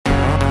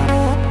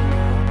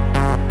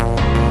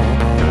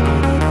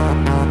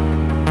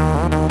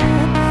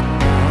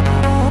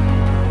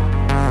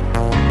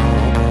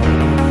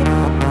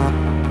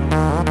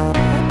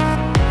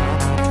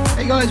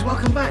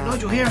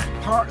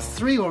part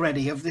 3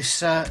 already of this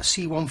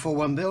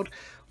C-141 build.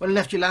 When I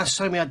left you last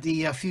time, we had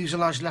the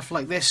fuselage left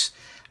like this,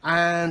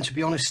 and to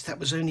be honest, that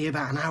was only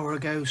about an hour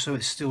ago, so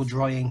it's still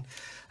drying.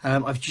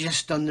 I've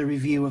just done the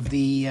review of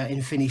the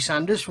Infini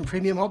sanders from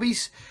Premium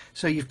Hobbies,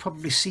 so you've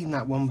probably seen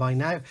that one by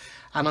now,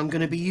 and I'm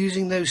going to be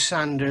using those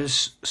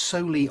sanders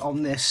solely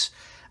on this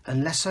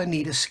unless I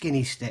need a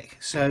skinny stick.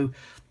 So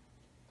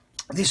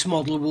this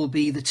model will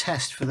be the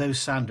test for those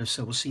sanders,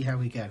 so we'll see how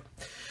we go.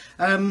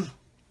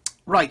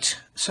 Right,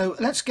 so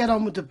let's get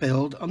on with the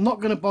build. I'm not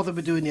going to bother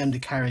with doing the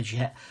undercarriage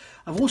yet.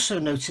 I've also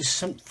noticed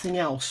something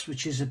else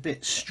which is a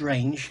bit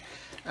strange,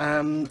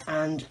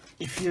 and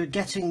if you're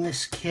getting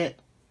this kit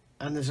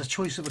and there's a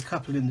choice of a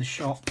couple in the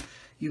shop,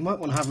 you might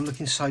want to have a look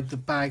inside the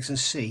bags and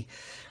see.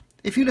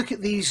 If you look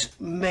at these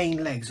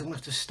main legs, I'm going to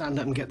have to stand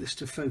up and get this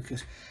to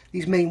focus.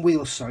 These main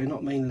wheels, sorry,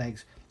 not main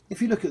legs.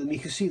 If you look at them, you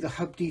can see the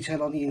hub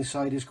detail on the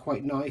inside is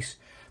quite nice.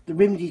 The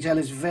rim detail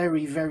is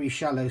very, very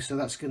shallow, so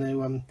that's going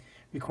to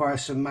require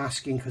some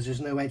masking because there's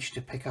no edge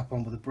to pick up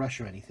on with a brush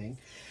or anything.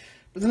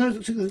 But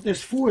then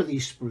there's 4 of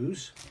these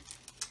sprues.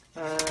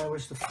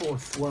 Where's the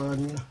 4th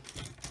one?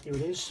 Here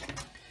it is.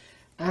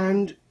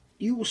 And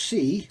you will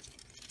see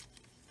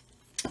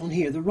on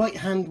here the right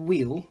hand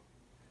wheel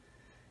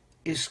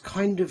is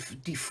kind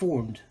of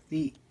deformed.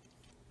 The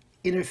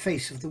inner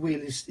face of the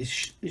wheel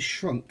is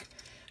shrunk.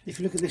 If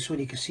you look at this one,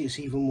 you can see it's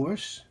even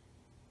worse.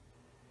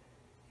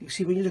 You can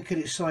see when you look at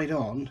it side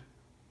on,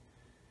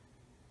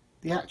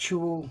 the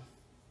actual,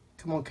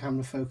 come on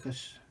camera,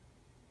 focus,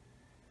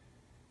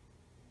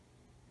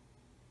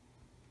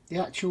 the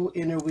actual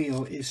inner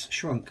wheel is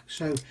shrunk.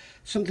 So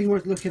something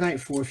worth looking out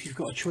for if you've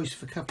got a choice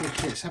of a couple of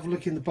kits. Have a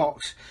look in the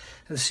box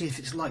and see if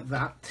it's like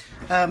that.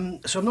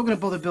 So I'm not going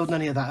to bother building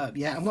any of that up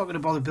yet. I'm not going to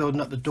bother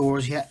building up the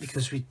doors yet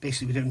because we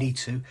don't need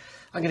to.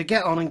 I'm going to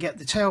get on and get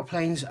the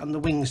tailplanes and the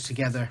wings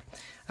together.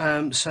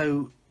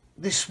 So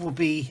this will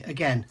be,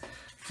 again,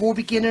 for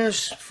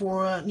beginners,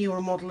 for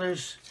newer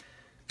modelers,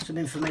 some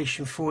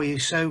information for you.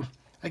 So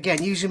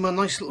again, using my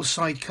nice little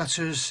side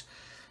cutters,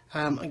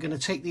 I'm going to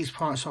take these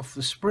parts off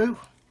the sprue.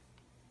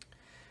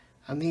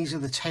 And these are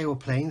the tail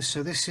planes.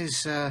 So this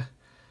is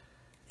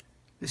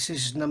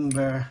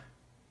number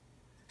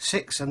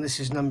 6 and this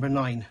is number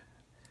 9.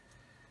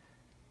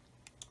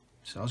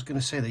 So I was going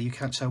to say that you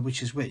can't tell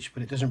which is which,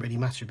 but it doesn't really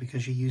matter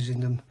because you're using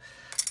them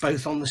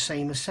both on the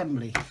same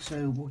assembly.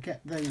 So we'll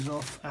get those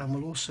off, and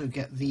we'll also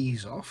get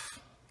these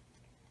off.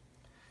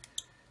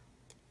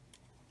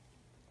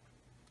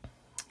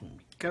 There we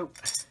go.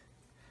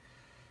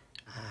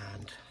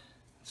 And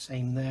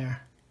same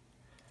there.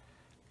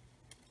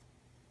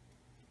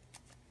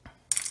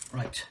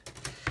 Right,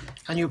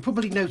 and you'll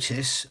probably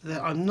notice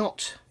that I'm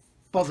not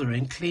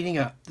bothering cleaning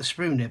up the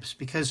sprue nibs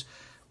because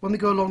when we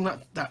go along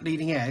that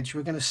leading edge,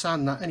 we're going to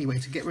sand that anyway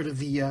to get rid of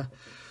the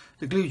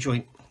glue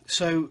joint.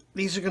 So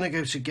these are going to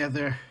go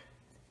together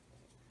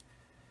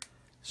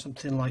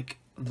something like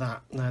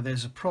that. Now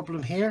there's a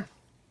problem here.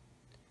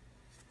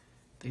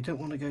 They don't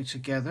want to go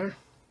together.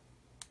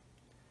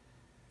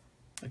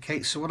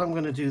 Okay, so what I'm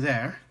going to do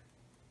there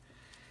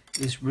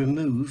is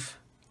remove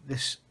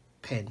this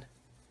pin.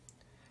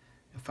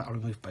 In fact, I'll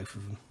remove both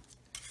of them.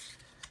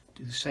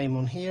 Do the same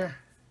on here.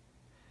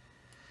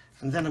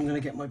 And then I'm going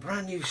to get my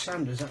brand new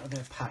sanders out of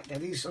their pack. Now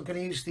these, I'm going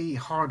to use the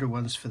harder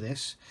ones for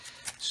this.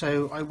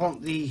 So I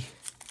want the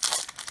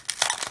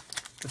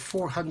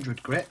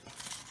 400 grit.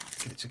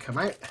 Get it to come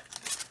out.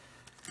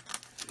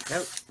 There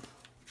we go.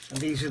 And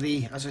these are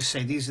the, as I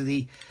say, these are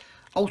the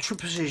Ultra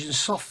Precision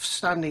Soft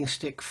Standing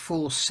Stick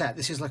full set.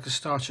 This is like a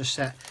starter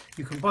set.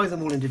 You can buy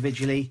them all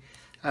individually,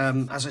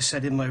 as I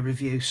said in my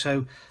review.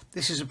 So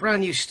this is a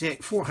brand new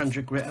stick,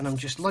 400 grit, and I'm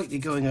just lightly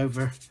going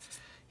over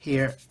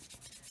here.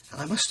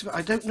 And I must have,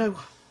 I don't know,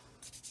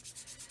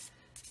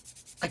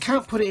 I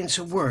can't put it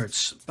into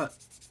words, but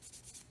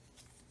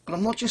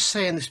I'm not just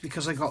saying this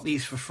because I got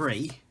these for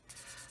free,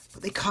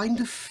 but they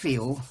kind of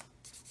feel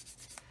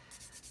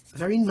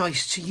very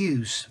nice to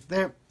use.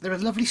 They're a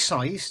lovely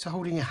size to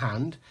hold in your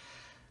hand.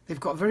 They've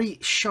got a very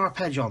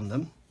sharp edge on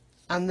them,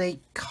 and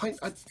they I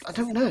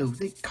don't know,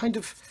 they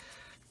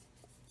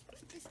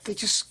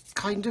just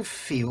kind of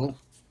feel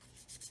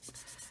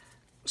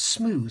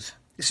smooth.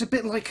 It's a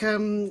bit like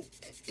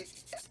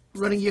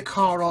running your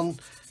car on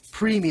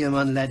premium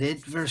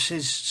unleaded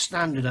versus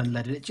standard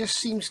unleaded. It just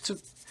seems to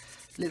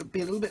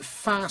be a little bit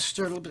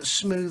faster, a little bit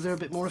smoother, a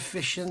bit more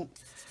efficient.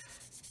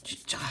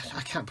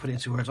 I can't put it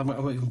into words. I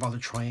won't even bother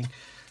trying.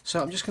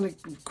 So I'm just going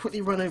to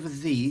quickly run over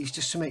these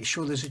just to make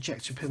sure those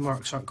ejector pin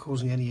marks aren't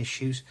causing any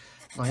issues.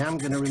 And I am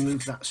going to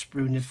remove that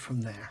sprue nib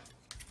from there.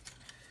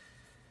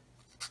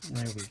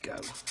 There we go.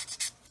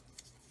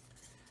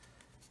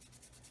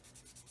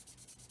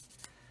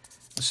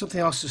 There's something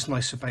else that's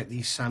nice about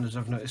these sanders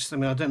I've noticed. I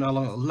mean, I don't know how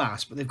long it'll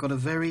last, but they've got a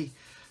very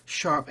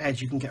sharp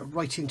edge. You can get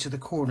right into the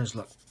corners,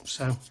 look.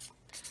 So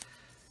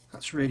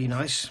that's really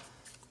nice.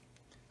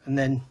 And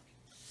then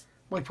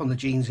wipe on the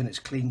jeans and it's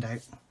cleaned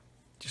out,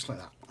 just like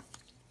that.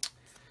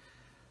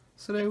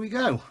 So there we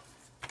go.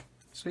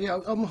 So yeah,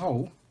 on the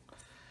whole,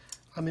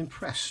 I'm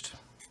impressed.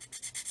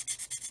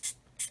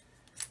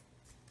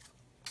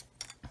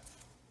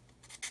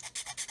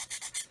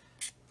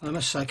 And I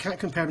must say I can't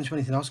compare them to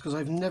anything else because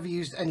I've never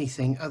used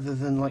anything other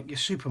than like your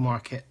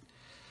supermarket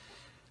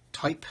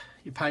type,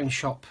 your pound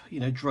shop, you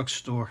know,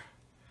 drugstore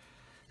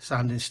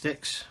sanding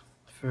sticks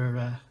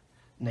for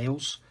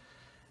nails,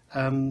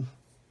 and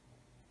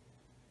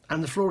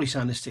the floory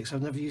sanding sticks.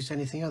 I've never used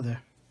anything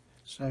other.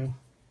 So,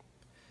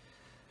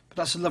 but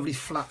that's a lovely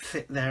flat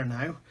fit there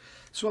now.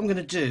 So what I'm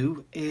going to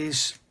do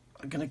is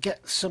I'm going to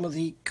get some of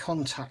the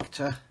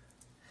contactor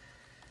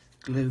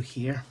glue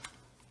here,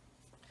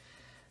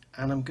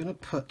 and I'm going to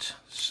put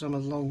some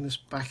along this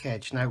back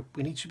edge. Now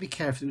we need to be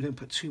careful that we don't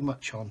put too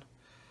much on,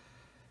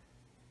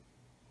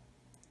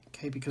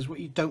 okay, because what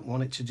you don't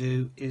want it to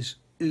do is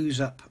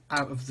ooze up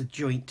out of the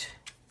joint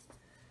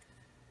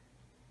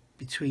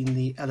between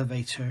the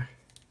elevator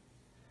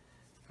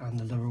and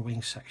the lower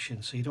wing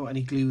section. So you don't want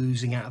any glue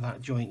oozing out of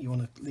that joint. You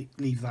want to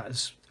leave that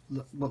as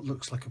what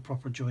looks like a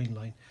proper join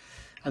line.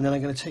 And then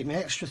I'm going to take my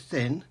extra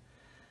thin,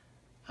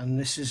 and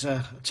this is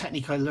a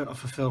technique I learnt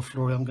off of Phil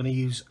Flory. I'm going to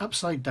use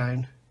upside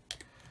down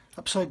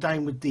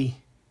with the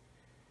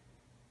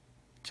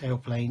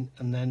tailplane,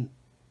 and then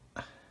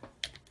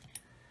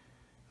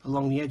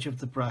along the edge of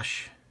the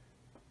brush,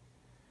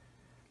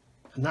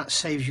 and that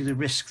saves you the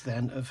risk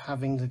then of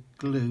having the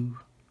glue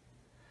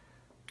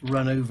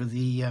run over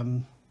the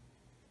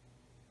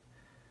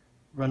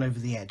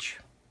edge.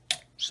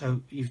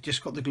 So you've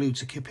just got the glue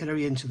to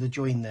capillary into the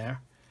join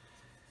there,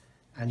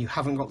 and you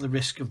haven't got the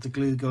risk of the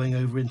glue going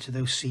over into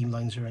those seam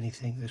lines or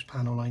anything, those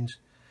panel lines.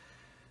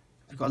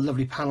 We've got a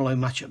lovely panel line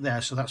match up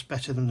there, so that's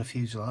better than the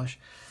fuselage.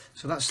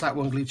 So that's that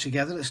one glued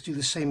together. Let's do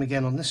the same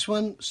again on this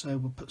one. So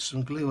we'll put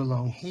some glue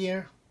along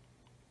here,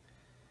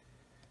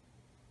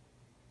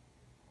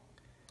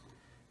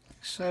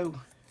 like so.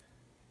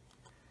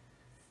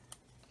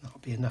 That'll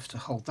be enough to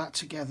hold that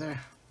together.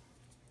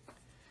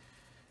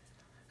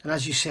 And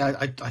as you see,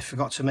 I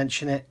forgot to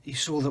mention it. You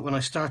saw that when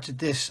I started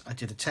this, I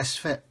did a test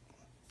fit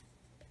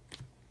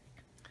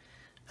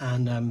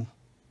and a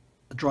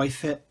dry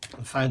fit,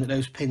 and found that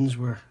those pins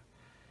were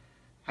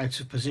out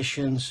of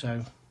position.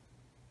 So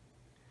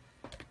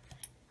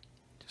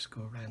just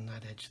go around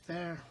that edge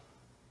there,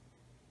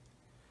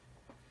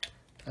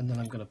 and then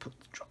I'm going to put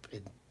the drop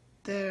in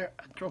there,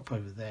 a drop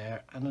over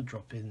there, and a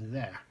drop in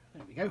there.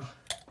 There we go.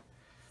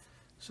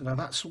 So now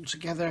that's all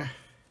together,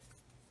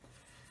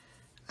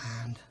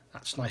 and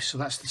that's nice. So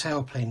that's the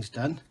tailplanes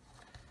done.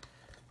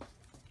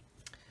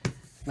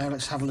 Now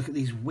let's have a look at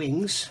these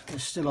wings. They're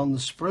still on the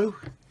sprue,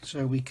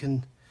 so we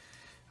can,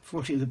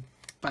 unfortunately the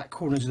back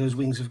corners of those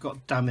wings have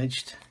got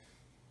damaged.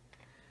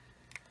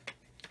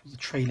 The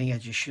trailing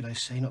edges, should I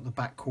say, not the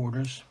back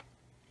corners.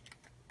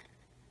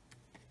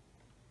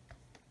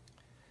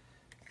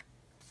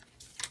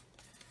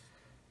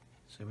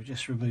 So we're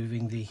just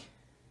removing the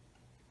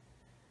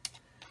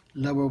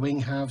lower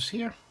wing halves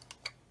here.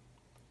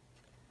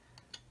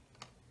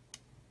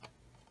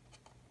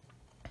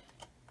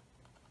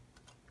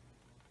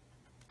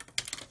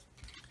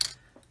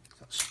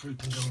 That screw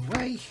can go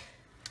away.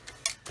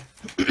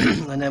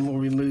 And then we'll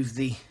remove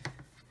the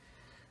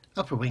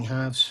upper wing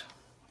halves.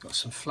 Got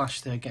some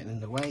flash there getting in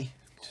the way.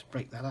 Just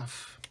break that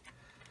off.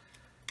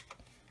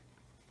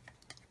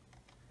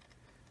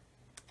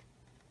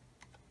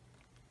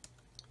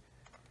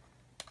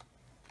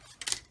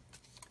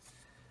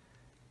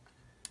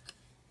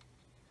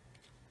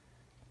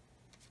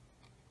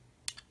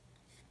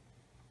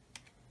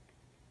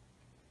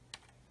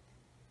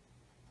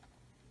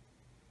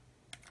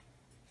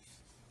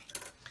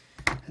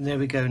 And there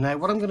we go. Now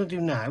what I'm going to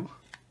do now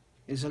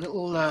is a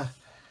little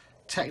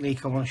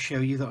technique I want to show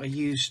you that I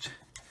used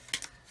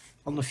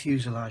on the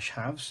fuselage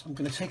halves. I'm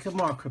going to take a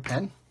marker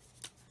pen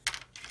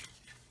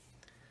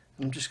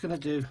and I'm just going to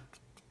do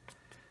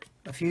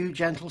a few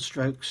gentle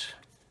strokes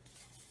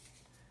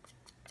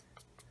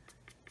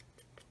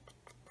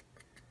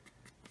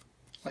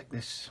like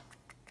this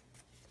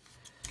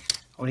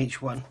on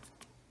each one.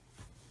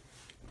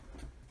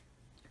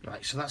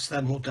 Right, so that's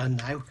them all done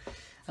now.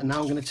 And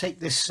now I'm going to take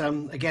this,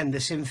 again,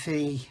 this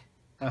Infini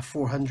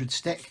 400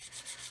 stick,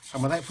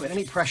 and without putting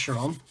any pressure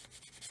on,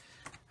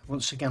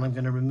 once again I'm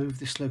going to remove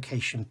this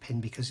location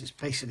pin because it's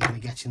basically going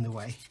to get in the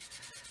way.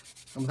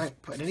 And without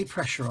putting any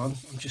pressure on,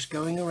 I'm just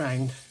going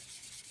around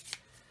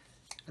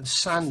and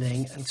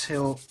sanding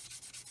until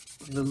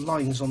the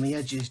lines on the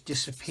edges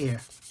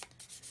disappear.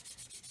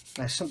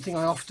 Now, something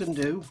I often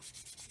do,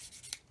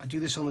 I do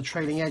this on the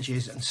trailing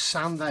edges and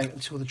sand out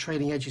until the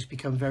trailing edges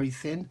become very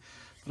thin.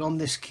 But on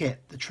this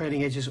kit, the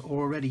trailing edges are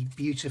already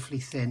beautifully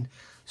thin,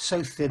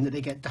 so thin that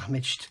they get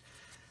damaged,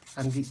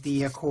 and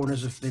the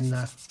corners have been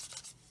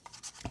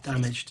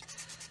damaged.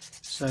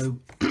 So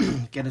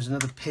again, there's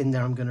another pin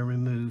there I'm going to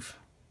remove.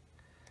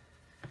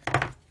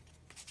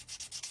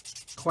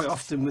 Quite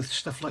often with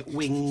stuff like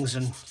wings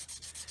and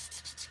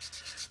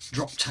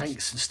drop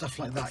tanks and stuff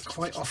like that,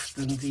 quite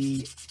often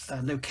the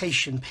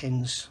location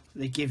pins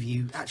they give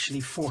you actually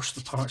force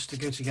the parts to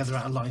go together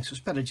out of line, so it's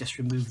better just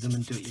remove them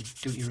and do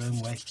it your own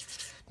way.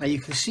 Now you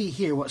can see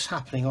here what's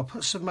happening. I'll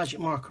put some magic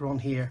marker on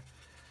here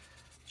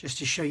just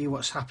to show you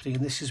what's happening,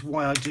 and this is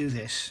why I do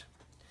this.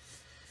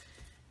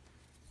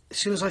 as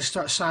soon as I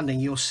start sanding,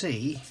 you'll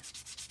see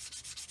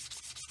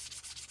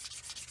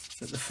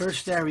that the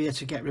first area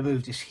to get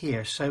removed is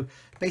here. So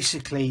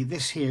basically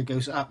this here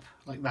goes up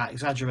like that,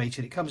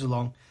 exaggerated, it comes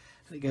along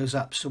and it goes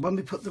up. So when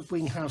we put the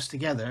wing halves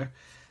together,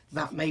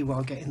 that may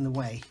well get in the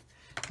way.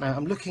 Now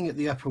I'm looking at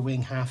the upper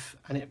wing half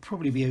and it'll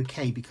probably be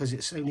okay because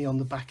it's only on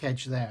the back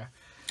edge there.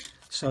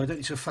 So I don't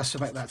need to fuss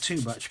about that too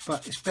much,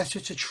 but it's better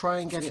to try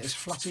and get it as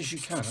flat as you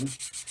can,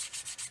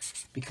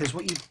 because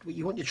what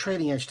you want your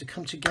trailing edge to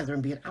come together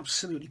and be an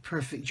absolutely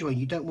perfect join.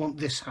 You don't want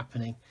this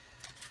happening.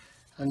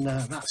 And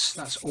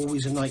that's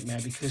always a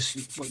nightmare, because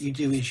what you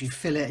do is you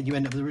fill it and you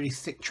end up with a really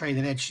thick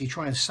trailing edge, so you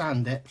try and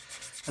sand it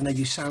and then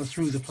you sand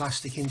through the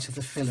plastic into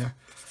the filler.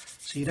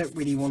 So you don't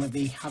really want to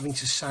be having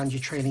to sand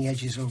your trailing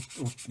edges or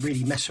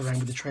really mess around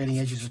with the trailing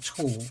edges at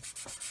all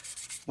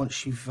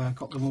once you've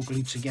got them all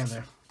glued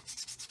together.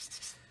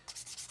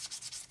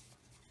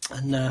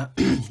 And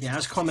yeah,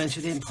 as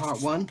commented in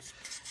part 1,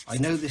 I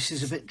know this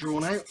is a bit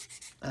drawn out,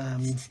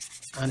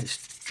 and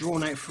it's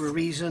drawn out for a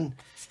reason.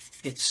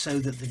 It's so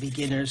that the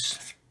beginners,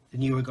 the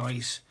newer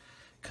guys,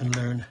 can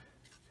learn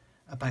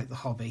about the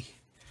hobby,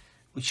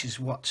 which is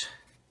what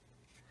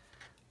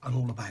I'm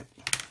all about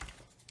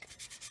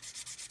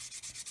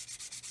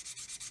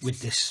with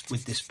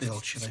this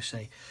build, should I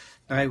say.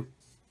 Now,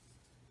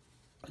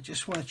 I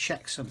just want to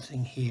check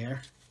something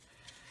here.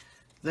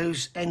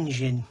 Those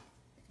engine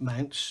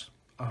mounts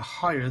are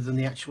higher than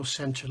the actual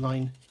center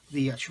line,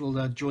 the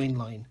actual join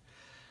line.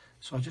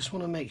 So I just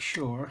want to make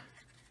sure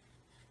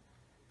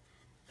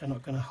they're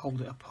not going to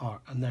hold it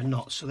apart, and they're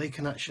not. So they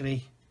can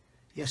actually,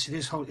 yes,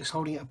 it's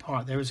holding it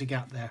apart. There is a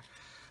gap there.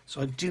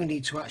 So I do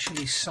need to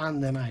actually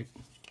sand them out.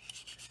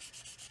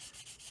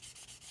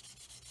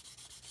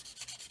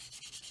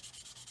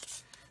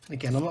 And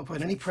again, I'm not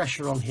putting any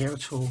pressure on here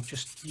at all,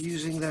 just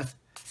using the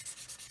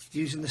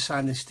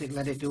sanding stick,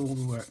 let it do all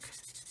the work.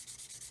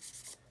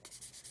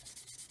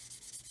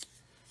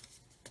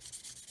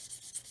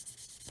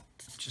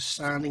 Just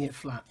sanding it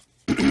flat.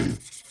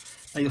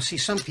 Now you'll see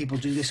some people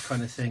do this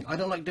kind of thing. I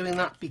don't like doing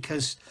that,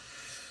 because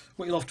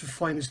what you'll often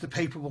find is the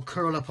paper will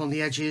curl up on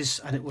the edges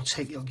and it'll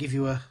give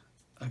you a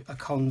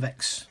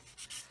convex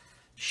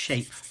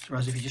shape,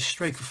 whereas if you just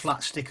stroke a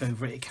flat stick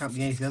over it, it can't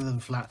be anything other than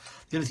flat.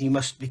 The other thing you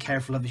must be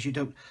careful of is you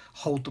don't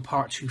hold the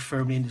part too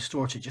firmly and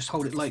distort it. Just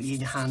hold it lightly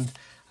in your hand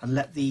and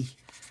let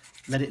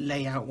it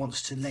lay out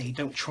once to lay.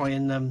 Don't try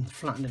and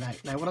flatten it out.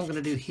 Now what I'm going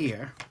to do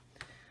here,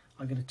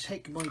 I'm going to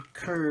take my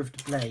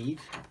curved blade.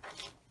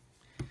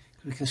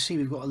 We can see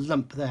we've got a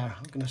lump there.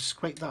 I'm going to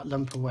scrape that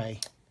lump away,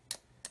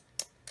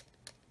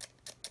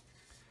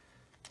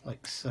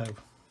 like so.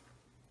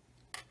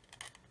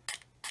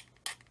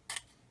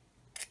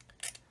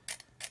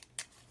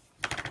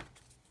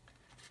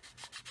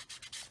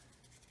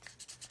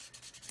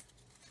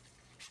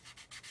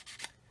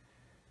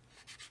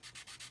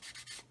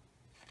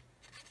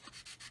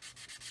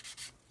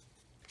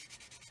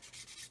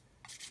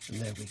 And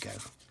there we go.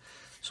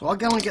 So I'll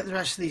go and get the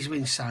rest of these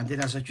wings sanded,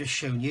 as I've just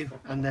shown you,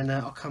 and then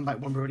I'll come back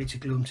when we're ready to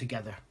glue them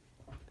together.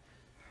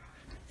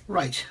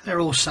 Right, they're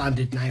all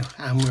sanded now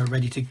and we're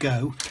ready to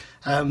go.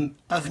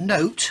 Of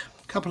note,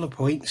 a couple of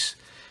points.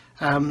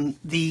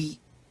 The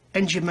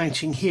engine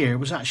mounting here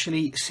was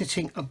actually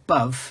sitting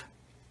above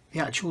the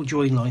actual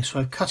join line,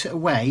 so I've cut it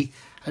away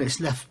and it's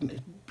left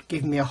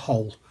giving me a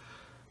hole.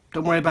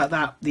 Don't worry about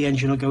that, the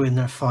engine will go in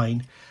there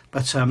fine,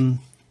 but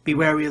be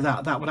wary of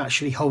that. That would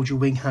actually hold your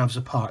wing halves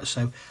apart,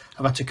 so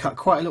I've had to cut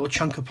quite a little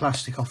chunk of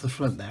plastic off the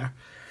front there.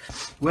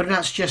 Whether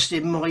that's just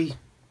in my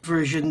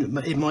version,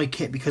 in my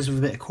kit, because of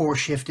a bit of core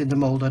shift in the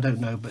mould, I don't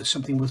know, but it's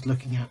something worth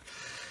looking at.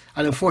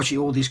 And unfortunately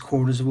all these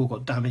corners have all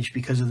got damaged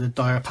because of the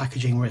dire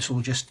packaging, where it's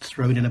all just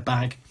thrown in a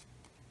bag.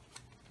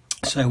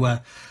 So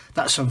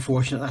that's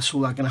unfortunate. That's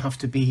all going to have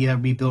to be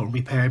rebuilt and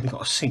repaired. We've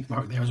got a sink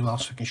mark there as well,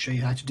 so I can show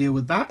you how to deal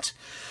with that.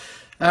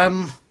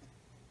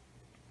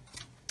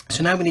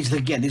 So now we need to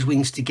get these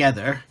wings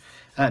together.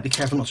 Be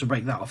careful not to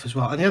break that off as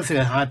well. And the other thing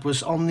I had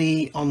was on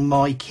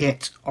my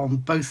kit, on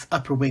both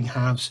upper wing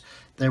halves,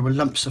 there were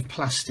lumps of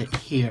plastic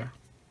here,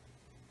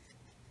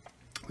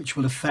 which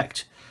will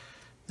affect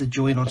the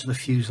join onto the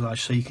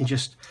fuselage. So you can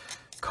just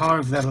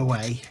carve them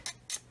away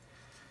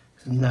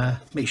and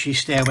make sure you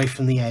stay away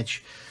from the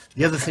edge.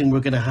 The other thing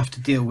we're going to have to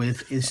deal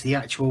with is the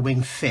actual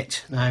wing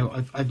fit.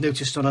 Now I've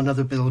noticed on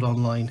another build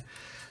online,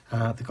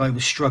 the guy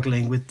was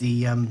struggling with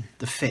the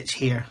fit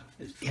here.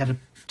 He had a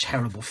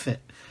terrible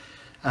fit,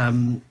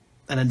 and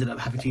ended up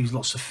having to use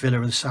lots of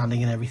filler and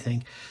sanding and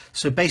everything.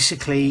 So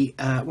basically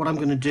what I'm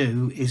going to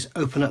do is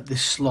open up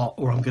this slot,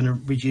 or I'm going to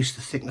reduce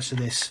the thickness of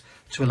this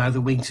to allow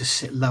the wing to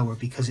sit lower,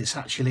 because it's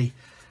actually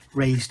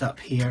raised up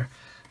here.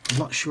 I'm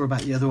not sure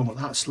about the other one, what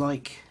that's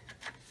like.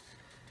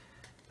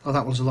 Oh,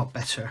 that one's a lot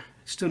better.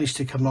 It still needs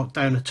to come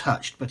down a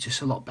touch, but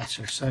it's a lot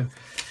better. So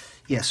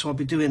yeah, so I'll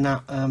be doing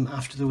that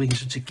after the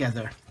wings are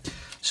together.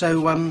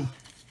 So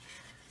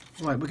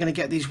right, we're going to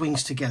get these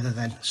wings together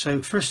then.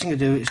 So first thing to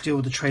do is deal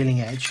with the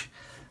trailing edge.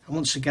 And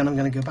once again, I'm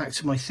going to go back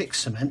to my thick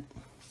cement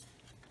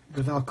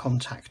with our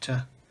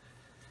contactor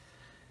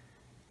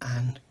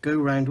and go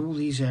around all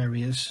these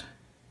areas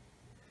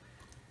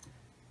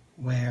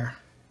where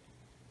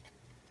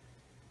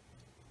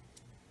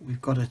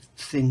we've got a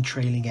thin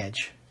trailing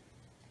edge.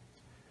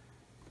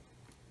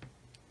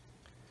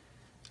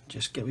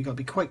 We've got to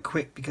be quite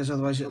quick because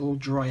otherwise it will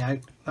dry out.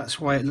 That's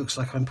why it looks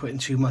like I'm putting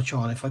too much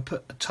on. If I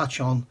put a touch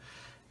on,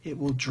 it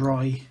will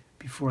dry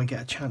before I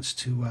get a chance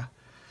to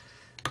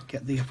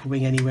get the upper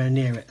wing anywhere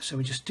near it. So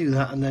we just do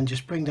that and then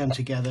just bring them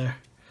together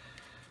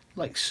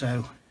like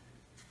so,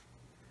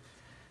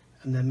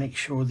 and then make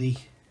sure the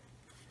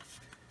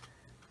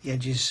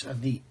edges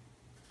and the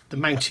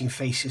mounting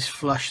face is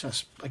flush.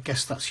 I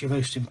guess that's your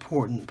most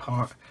important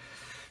part.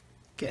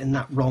 Getting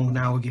that wrong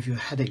now will give you a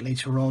headache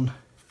later on.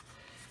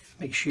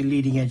 Make sure your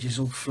leading edge is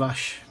all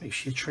flush. Make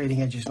sure your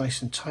trailing edge is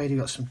nice and tidy.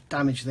 Got some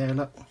damage there,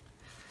 look.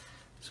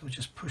 So we'll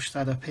just push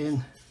that up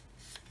in.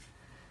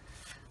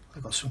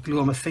 I've got some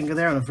glue on my finger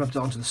there and I've rubbed it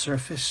onto the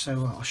surface,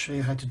 so I'll show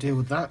you how to deal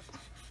with that.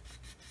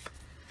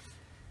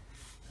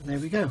 And there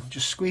we go,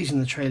 just squeezing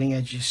the trailing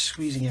edges,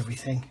 squeezing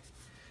everything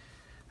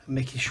and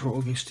making sure it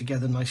all goes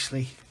together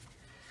nicely.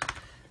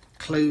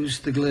 Close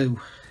the glue.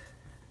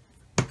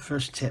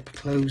 First tip,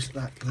 close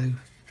that glue.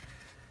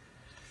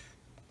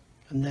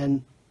 And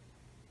then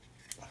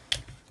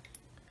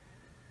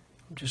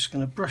I'm just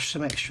going to brush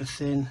some extra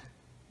thin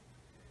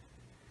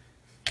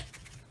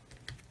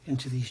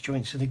into these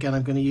joints, and again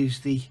I'm going to use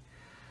the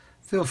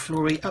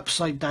flurry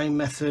upside down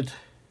method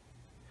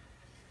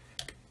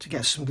to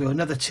get some glue.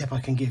 Another tip I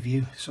can give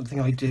you, something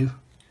I do,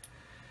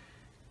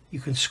 you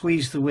can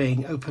squeeze the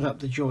wing, open up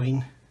the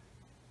join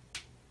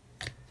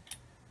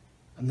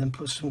and then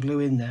put some glue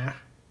in there,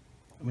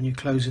 and when you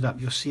close it up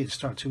you'll see it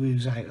start to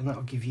ooze out, and that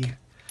will give you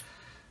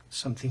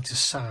something to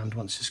sand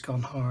once it's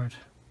gone hard.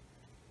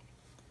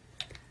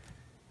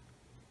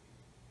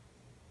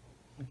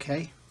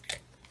 Okay,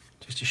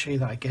 just to show you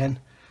that again,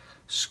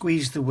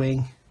 squeeze the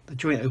wing, the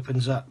joint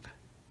opens up,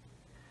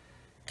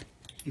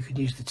 you can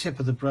use the tip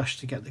of the brush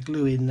to get the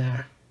glue in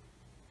there,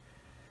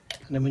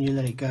 and then when you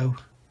let it go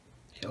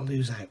it'll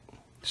ooze out.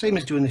 Same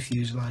as doing the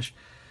fuselage.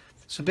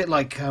 It's a bit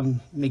like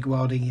MIG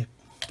welding.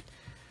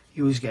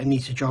 You always get a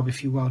neater job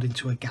if you weld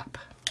into a gap.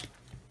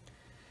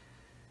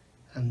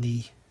 And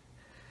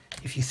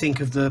if you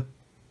think of the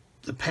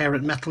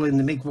parent metal in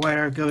the MIG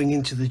wire going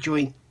into the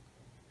joint,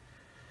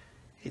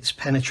 it's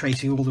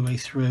penetrating all the way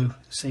through,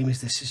 same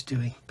as this is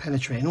doing,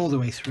 penetrating all the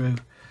way through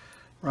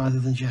rather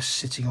than just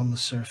sitting on the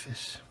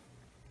surface.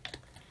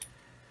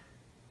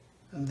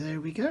 And there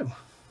we go.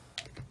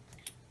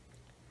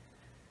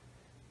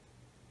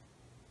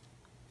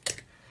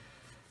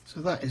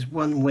 So that is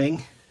one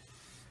wing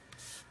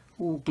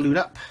all glued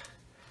up.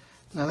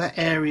 Now that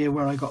area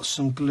where I got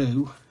some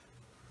glue,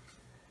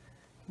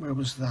 where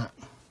was that?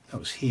 That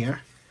was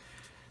here.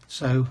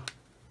 So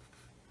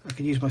I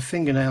can use my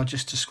fingernail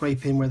just to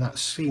scrape in where that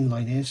seam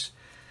line is,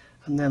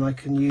 and then I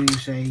can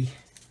use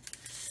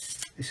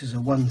this is a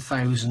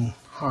 1000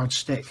 hard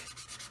stick,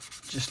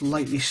 just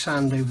lightly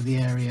sand over the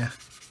area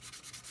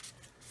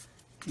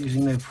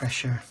using no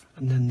pressure,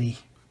 and then the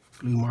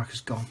glue mark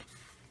is gone.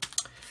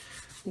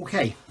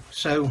 Okay,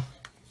 so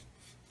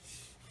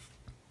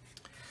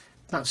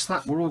that's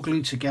that. We're all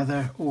glued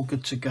together, all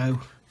good to go,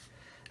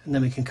 and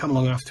then we can come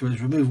along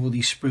afterwards, remove all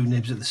these sprue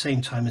nibs at the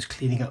same time as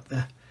cleaning up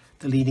the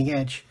leading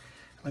edge.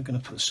 I'm going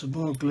to put some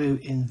more glue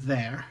in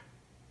there.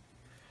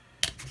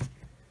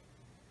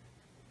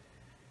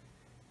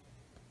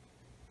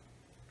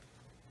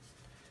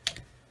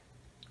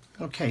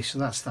 Okay, so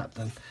that's that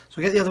done. So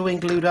we get the other wing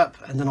glued up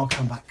and then I'll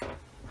come back.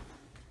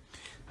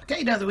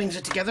 Okay, now the wings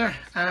are together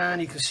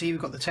and you can see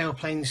we've got the tail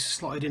planes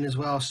slotted in as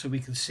well, so we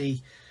can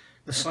see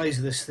the size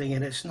of this thing,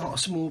 and it's not a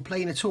small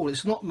plane at all.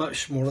 It's not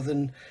much smaller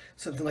than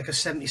something like a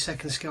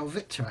 72nd scale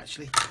Victor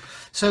actually.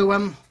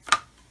 So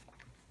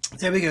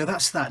there we go,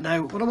 that's that.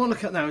 Now what I want to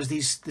look at now is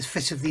the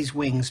fit of these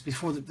wings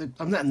before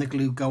I'm letting the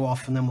glue go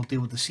off, and then we'll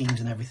deal with the seams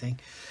and everything.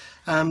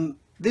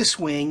 This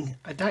wing,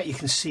 I doubt you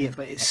can see it,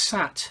 but it's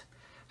sat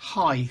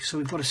high, so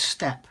we've got a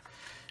step.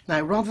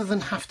 Now rather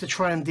than have to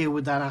try and deal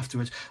with that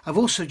afterwards, I've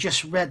also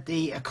just read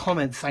a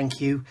comment,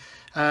 thank you,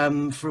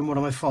 from one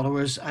of my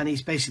followers, and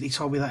he's basically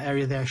told me that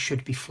area there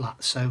should be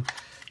flat. So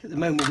at the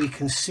moment we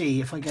can see,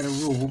 if I get a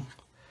rule,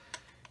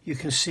 you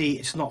can see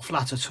it's not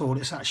flat at all,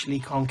 it's actually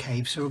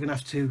concave. So we're going to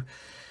have to,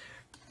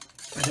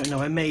 I don't know,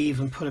 I may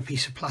even put a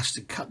piece of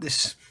plastic, cut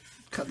this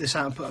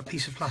out and put a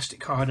piece of plastic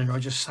card in, or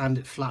just sand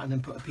it flat and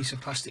then put a piece of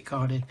plastic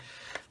card in.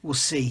 We'll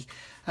see.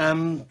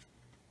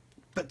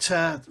 But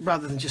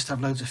rather than just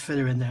have loads of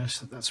filler in there,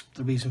 so that's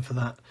the reason for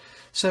that.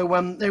 So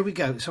there we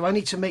go. So I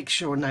need to make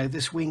sure now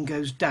this wing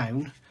goes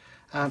down.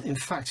 In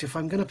fact, if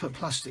I'm going to put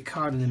plastic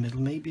card in the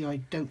middle, maybe I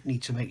don't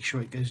need to make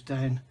sure it goes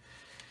down.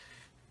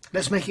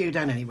 Let's make it go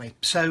down anyway.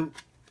 So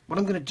what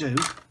I'm going to do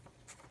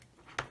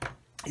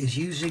is,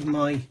 using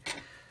my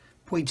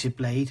pointed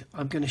blade,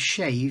 I'm going to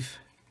shave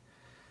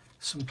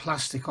some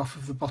plastic off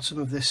of the bottom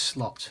of this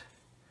slot.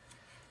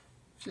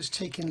 Just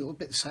taking little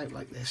bits out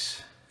like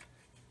this.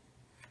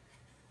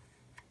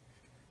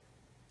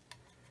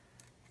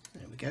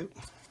 There we go.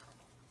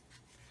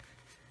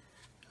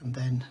 And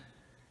then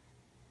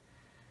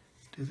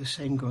do the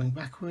same going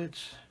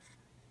backwards.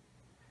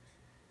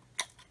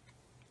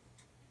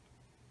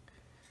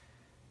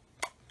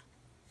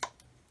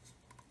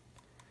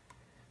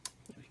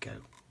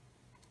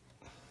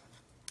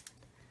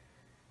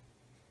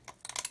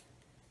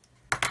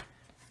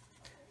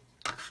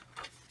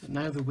 But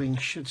now the wing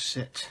should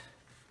sit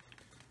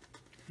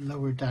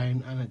lower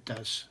down, and it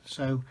does.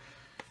 So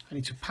I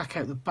need to pack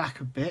out the back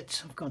a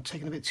bit. I've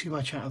taken a bit too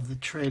much out of the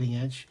trailing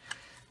edge.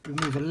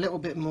 Remove a little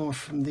bit more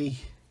from the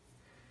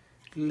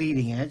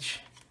leading edge.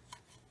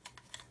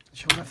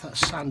 I wonder if that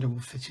sander will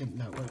fit in.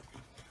 No, it won't.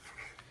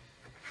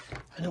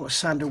 I know what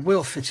sander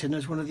will fit in.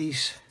 There's one of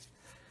these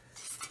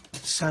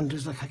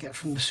sanders like I get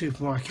from the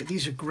supermarket.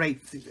 These are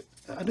great.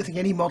 I don't think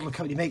any model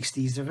company makes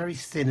these. They're very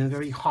thin and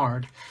very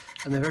hard,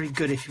 and they're very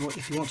good if you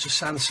want to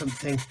sand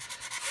something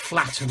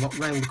flat and not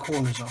round the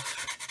corners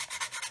off.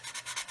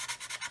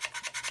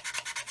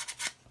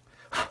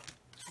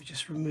 So we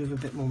just remove a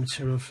bit more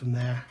material from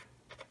there,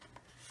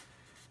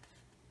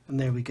 and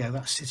there we go.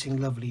 That's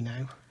sitting lovely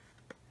now.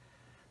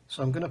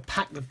 So I'm going to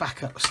pack the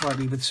back up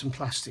slightly with some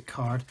plastic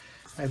card.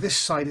 Now this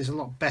side is a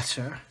lot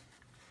better,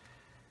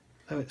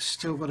 though it's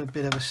still got a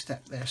bit of a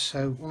step there.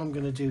 So what I'm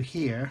going to do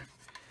here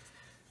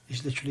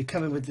is literally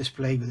come in with this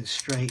blade with it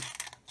straight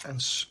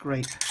and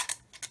scrape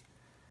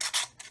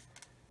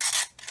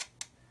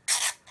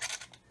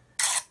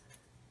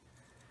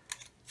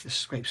just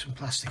scrape some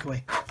plastic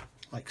away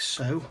like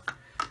so.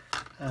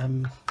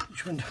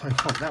 Which one do I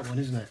want? That one,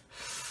 isn't it?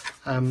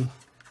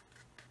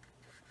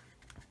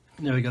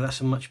 There we go. That's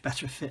a much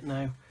better fit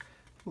now,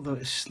 although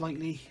it's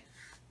slightly,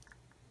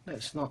 no,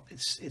 it's not,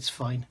 it's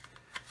fine,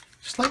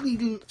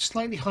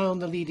 slightly high on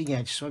the leading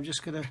edge. So I'm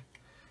just going to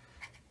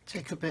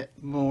take a bit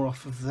more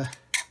off of the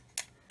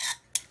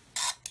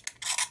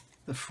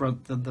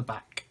front than the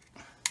back.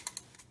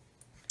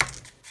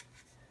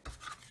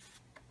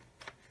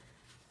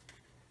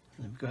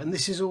 There we go. And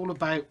this is all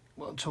about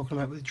what I'm talking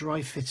about with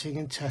dry fitting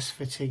and test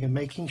fitting, and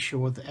making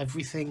sure that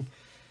everything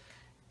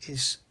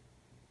is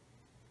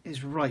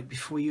right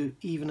before you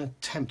even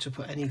attempt to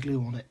put any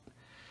glue on it.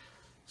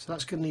 So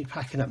that's going to need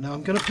packing up. Now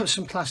I'm going to put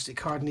some plastic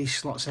card in these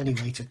slots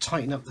anyway to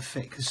tighten up the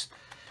fit, because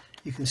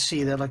you can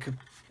see they're like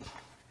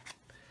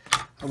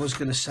I was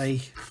going to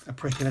say a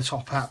prick in a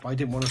top hat, but I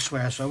didn't want to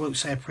swear, so I won't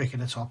say a prick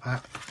in a top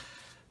hat,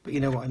 but you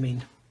know what I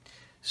mean.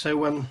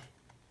 So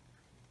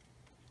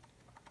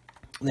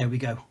there we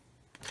go.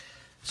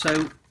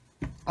 So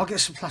I'll get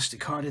some plastic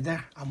card in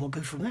there and we'll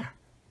go from there.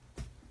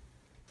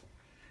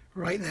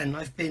 Right then,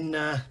 I've been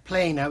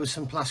playing now with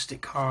some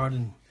plastic card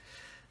and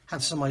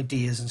had some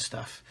ideas and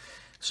stuff.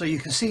 So you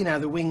can see now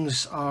the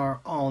wings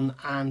are on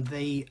and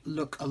they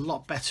look a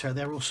lot better.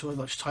 They're also a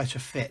much tighter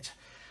fit.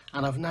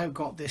 And I've now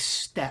got this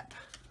step,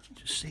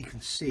 just so you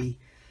can see,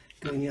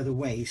 going the other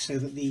way, so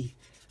that the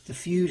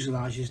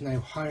fuselage is now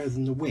higher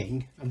than the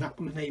wing, and that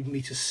will enable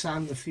me to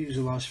sand the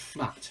fuselage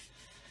flat.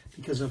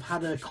 Because I've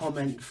had a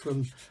comment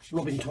from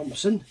Robin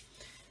Thompson.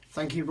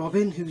 Thank you,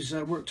 Robin, who's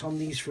worked on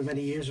these for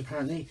many years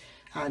apparently.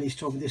 And he's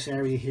told me this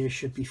area here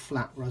should be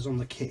flat, whereas on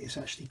the kit it's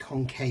actually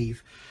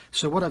concave.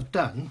 So what I've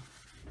done,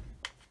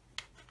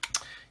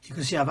 you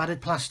can see I've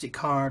added plastic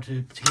card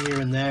to here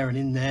and there and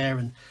in there,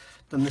 and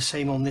done the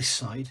same on this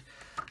side.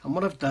 And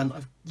what I've done,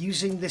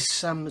 using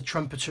this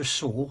trumpeter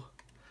saw,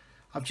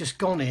 I've just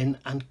gone in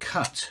and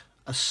cut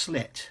a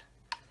slit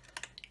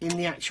in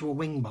the actual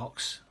wing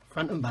box,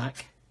 front and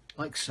back,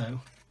 like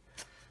so.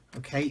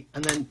 Okay,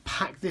 and then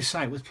pack this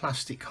out with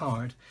plastic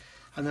card,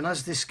 and then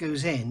as this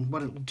goes in,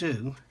 what it will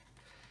do,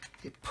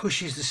 it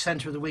pushes the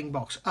centre of the wing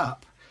box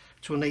up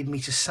to enable me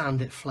to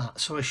sand it flat.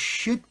 So I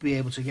should be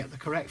able to get the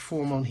correct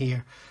form on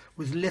here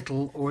with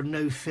little or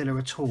no filler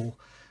at all.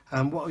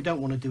 What I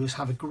don't want to do is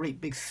have a great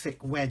big thick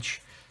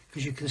wedge,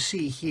 because you can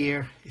see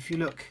here, if you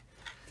look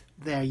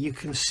there, you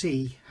can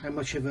see how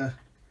much of a,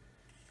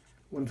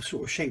 what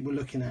sort of shape we're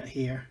looking at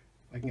here.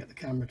 I can get the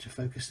camera to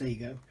focus, there you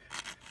go.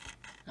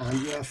 And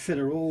you have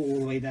filler all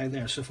the way down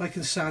there. So if I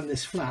can sand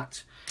this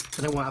flat,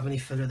 then I won't have any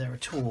filler there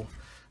at all.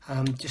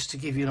 Just to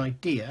give you an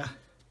idea,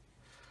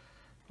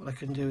 what I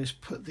can do is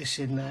put this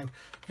in now.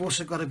 I've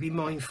also got to be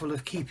mindful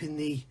of keeping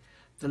the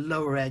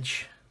lower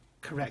edge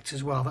correct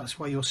as well. That's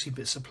why you'll see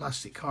bits of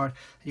plastic card,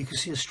 and you can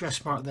see a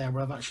stress mark there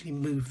where I've actually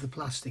moved the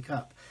plastic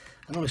up.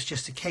 And all it's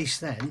just a case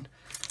then,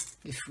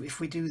 if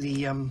we do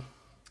the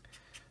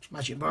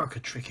magic marker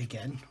trick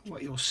again,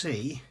 what you'll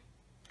see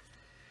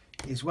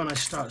is when I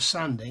start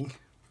sanding,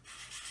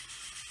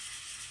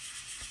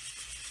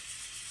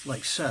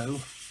 like so,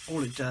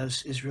 all it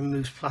does is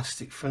removes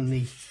plastic from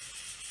the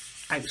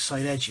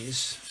outside edges.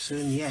 So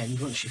in the end,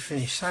 once you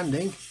finish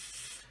sanding,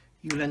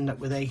 you'll end up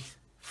with a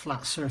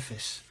flat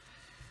surface.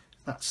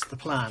 That's the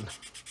plan.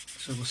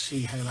 So we'll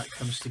see how that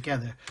comes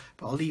together,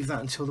 but I'll leave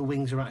that until the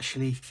wings are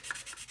actually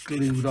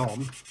glued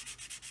on,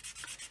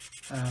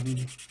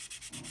 and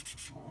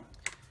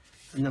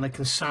then I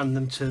can sand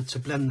them to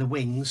blend the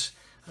wings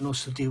and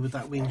also deal with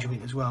that wing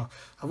joint as well.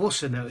 I've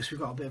also noticed we've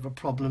got a bit of a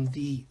problem.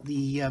 The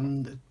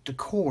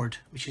cord,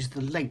 which is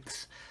the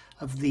length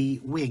of the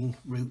wing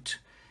root,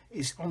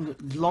 is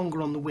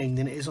longer on the wing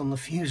than it is on the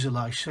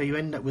fuselage, so you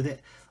end up with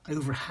it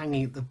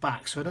overhanging at the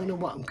back. So I don't know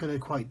what I'm going to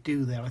quite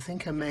do there. I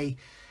think I may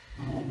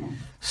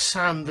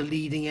sand the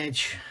leading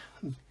edge,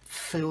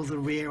 fill the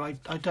rear.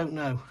 I don't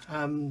know,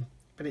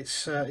 but it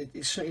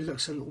certainly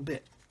looks a little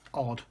bit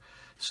odd.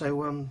 So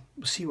we'll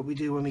see what we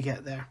do when we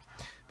get there.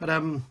 But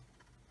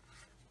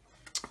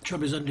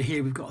Trouble is, under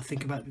here we've got to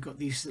think about, we've got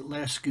these little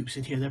air scoops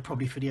in here, they're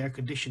probably for the air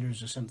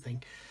conditioners or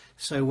something.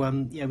 So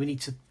yeah, we need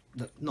to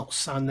not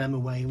sand them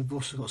away. We've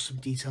also got some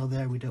detail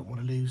there we don't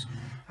want to lose,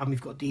 and we've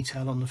got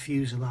detail on the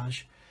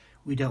fuselage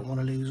we don't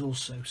want to lose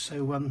also.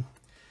 So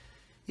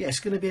yeah, it's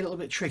going to be a little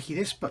bit tricky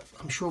this, but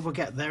I'm sure we'll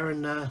get there,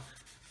 and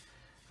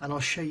I'll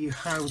show you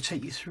how, we'll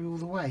take you through all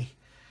the way.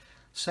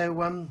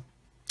 So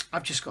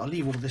I've just got to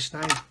leave all this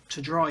now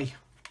to dry.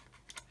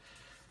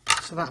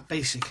 So that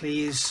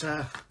basically is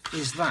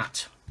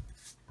that.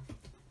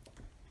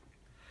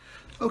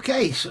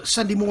 Okay, so it's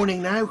Sunday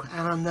morning now,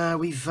 and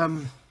we've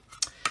going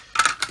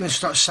to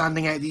start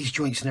sanding out these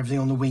joints and everything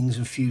on the wings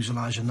and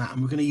fuselage and that,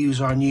 and we're going to use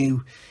our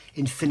new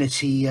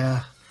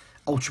Infini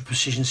Ultra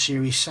Precision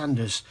Series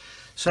sanders.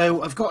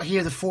 So I've got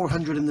here the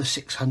 400 and the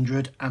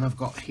 600, and I've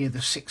got here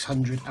the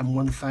 600 and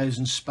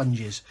 1000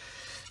 sponges.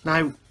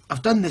 Now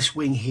I've done this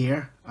wing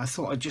here. I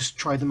thought I'd just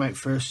try them out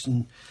first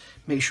and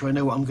make sure I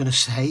know what I'm going to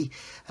say,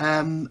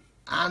 and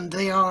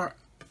they are,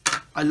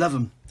 I love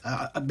them.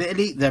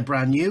 Admittedly, they're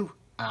brand new.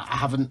 I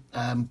haven't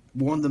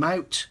worn them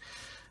out,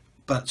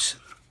 but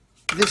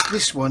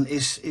this one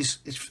is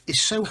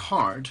so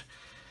hard.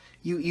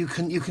 You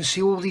can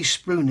see all these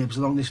sprue nibs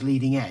along this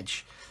leading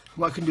edge.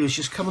 What I can do is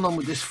just come along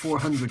with this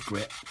 400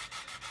 grit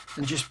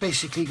and just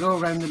basically go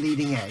around the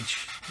leading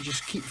edge and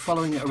just keep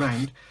following it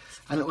around,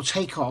 and it will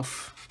take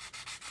off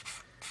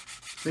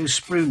those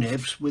sprue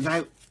nibs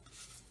without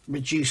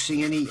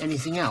reducing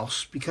anything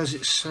else, because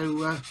it's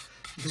so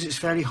because it's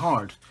very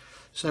hard.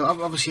 So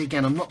obviously,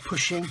 again, I'm not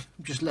pushing,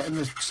 I'm just letting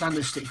the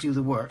sander stick do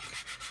the work.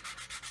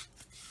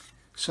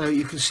 So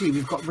you can see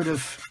we've got rid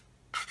of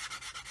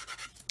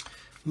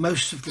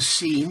most of the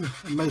seam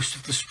and most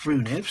of the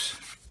sprue nibs.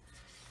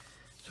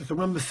 So I can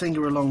run my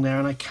finger along there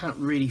and I can't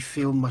really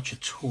feel much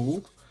at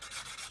all.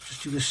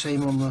 Just do the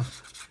same on the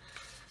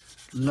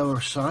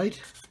lower side.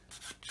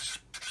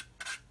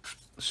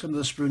 Some of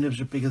the sprue nibs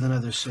are bigger than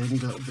others, so they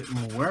need a little bit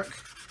more work.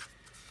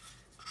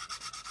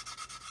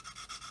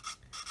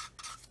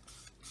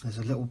 There's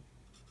a little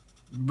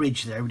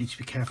ridge there, we need to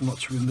be careful not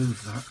to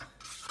remove that.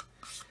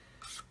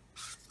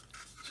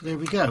 So there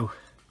we go.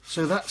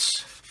 So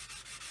that's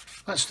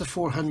the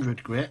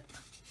 400 grit.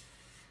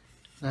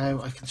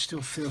 Now I can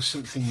still feel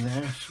something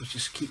there, so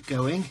just keep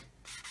going.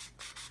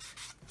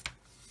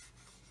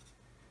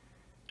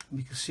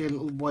 We can see a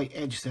little white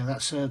edge there,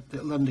 that's a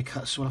little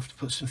undercut, so I'll have to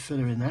put some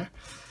filler in there.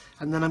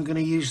 And then I'm going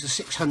to use the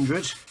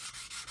 600.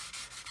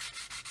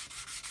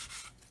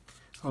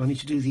 Oh, I need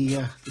to do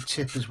the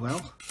tip as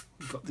well.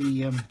 We've got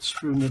the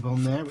sprue nib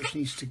on there, which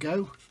needs to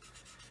go.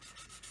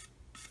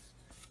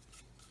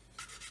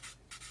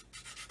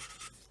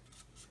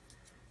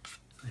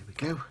 There we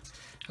go.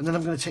 And then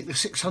I'm going to take the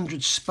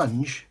 600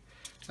 sponge,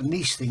 and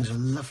these things are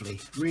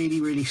lovely,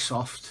 really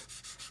soft.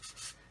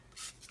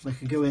 And I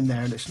can go in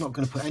there, and it's not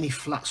going to put any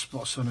flat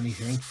spots on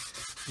anything.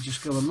 I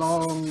just go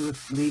along the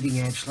leading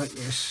edge like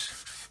this.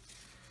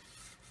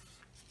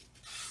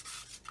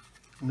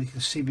 And we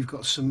can see we've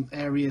got some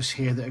areas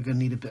here that are going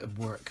to need a bit of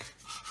work.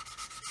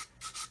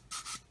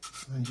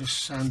 And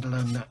just sand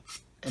along that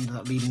end of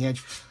that leading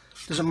edge.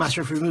 Doesn't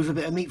matter if we remove a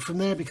bit of meat from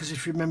there, because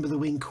if you remember, the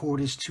wing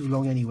cord is too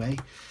long anyway.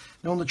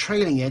 Now on the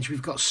trailing edge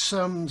we've got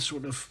some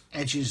sort of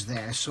edges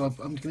there, so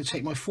I'm going to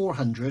take my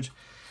 400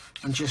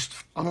 and just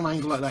on an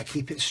angle like that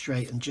keep it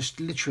straight, and just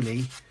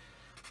literally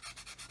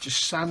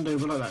just sand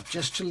over like that,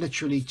 just to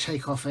literally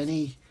take off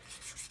any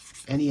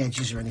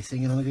edges or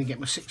anything. And I'm going to get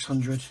my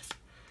 600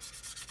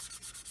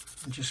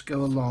 and just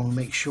go along and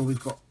make sure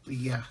we've got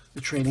the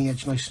trailing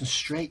edge nice and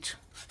straight.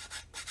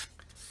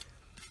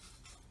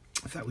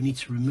 In fact, we need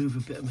to remove a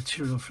bit of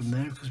material from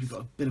there because we've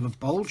got a bit of a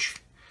bulge.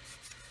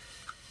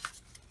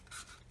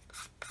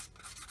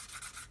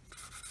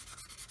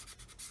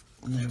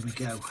 And there we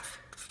go.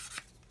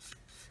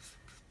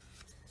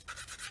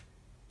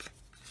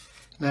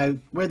 Now,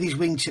 where these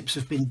wingtips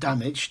have been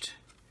damaged,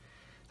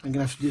 I'm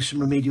going to have to do some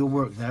remedial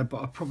work there, but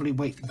I'll probably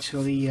wait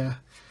until the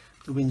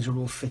wings are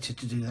all fitted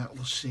to do that.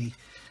 We'll see.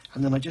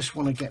 And then I just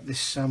want to get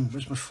this,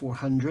 where's my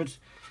 400?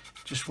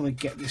 Just want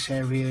to get this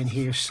area in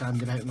here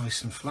sanded out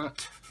nice and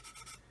flat.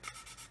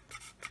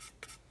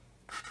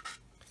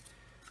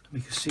 We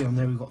can see on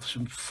there we've got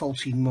some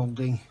faulty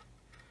moulding,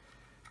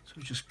 so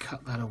we'll just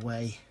cut that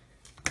away.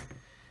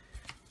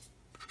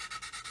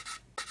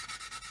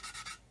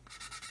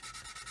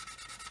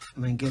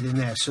 And then get in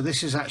there. So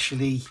this is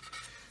actually,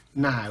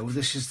 now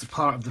this is the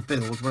part of the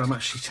build where I'm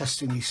actually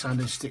testing these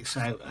sanding sticks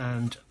out,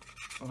 and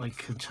I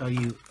can tell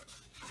you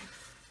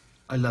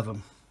I love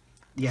them.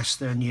 Yes,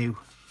 they're new,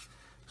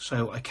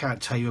 so I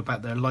can't tell you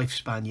about their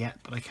lifespan yet,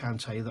 but I can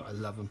tell you that I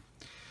love them.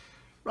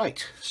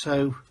 Right,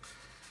 so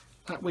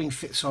that wing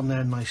fits on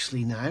there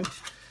nicely now.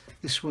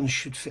 This one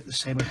should fit the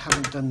same. I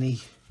haven't done the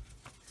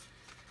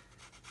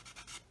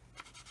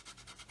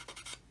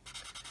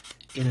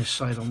inner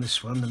side on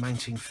this one, the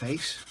mounting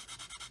face.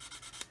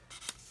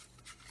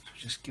 So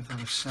just give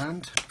that a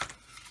sand.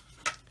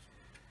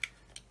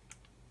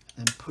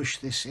 Then push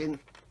this in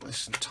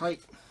nice and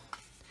tight.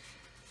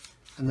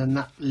 And then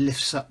that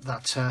lifts up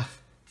that,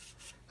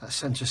 that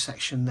centre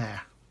section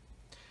there.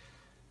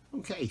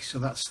 Okay, so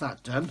that's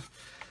that done.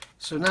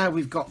 So now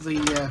we've got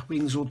the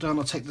wings all done.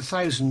 I'll take the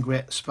 1000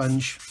 grit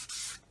sponge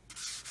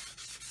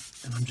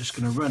and I'm just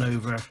going to run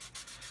over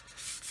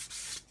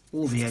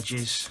all the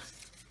edges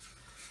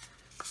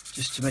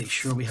just to make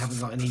sure we haven't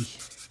got any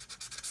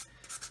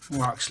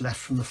marks left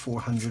from the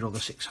 400 or the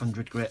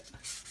 600 grit.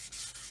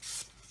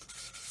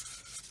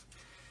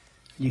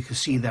 You can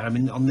see there, I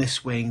mean, on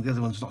this wing, the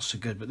other one's not so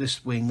good, but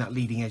this wing, that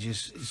leading edge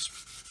is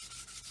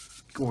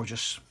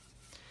gorgeous.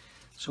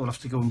 So we'll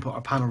have to go and put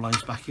our panel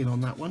lines back in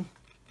on that one.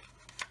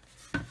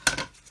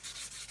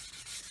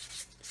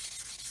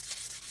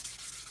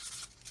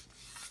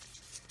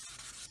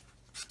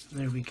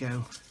 There we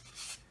go.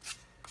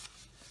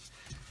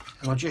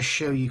 And I'll just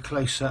show you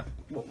close up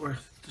what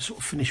the sort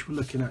of finish we're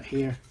looking at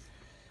here.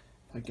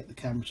 If I get the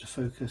camera to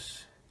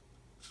focus.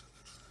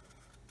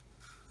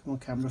 Come on,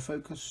 camera,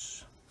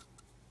 focus.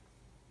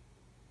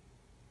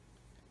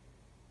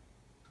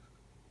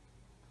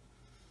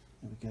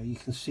 There we go. You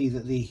can see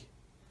that the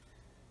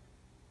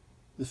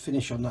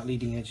finish on that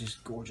leading edge is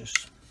gorgeous.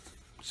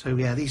 So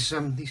yeah, these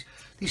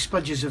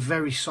sponges are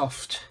very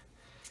soft,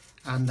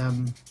 and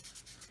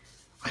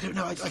I don't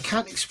know, I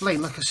can't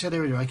explain. Like I said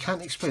earlier, I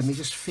can't explain. They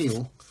just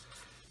feel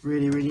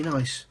really, really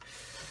nice.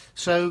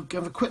 So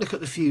have a quick look at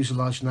the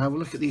fuselage now. We'll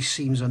look at these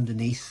seams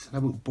underneath. I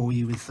won't bore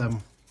you with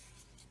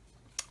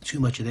too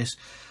much of this.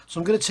 So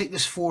I'm going to take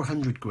this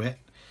 400 grit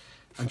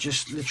and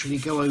just literally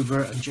go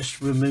over and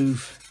just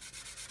remove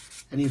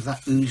any of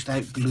that oozed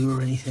out glue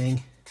or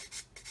anything.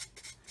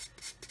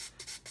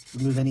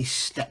 Remove any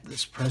step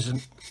that's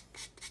present.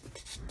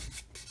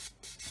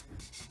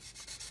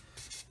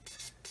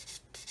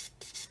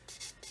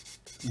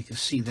 You can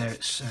see there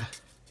it's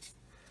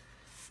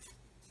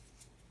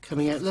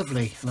coming out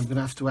lovely, and I'm going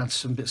to have to add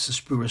some bits of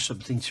sprue or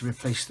something to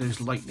replace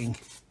those lightning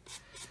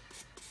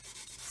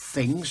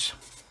things.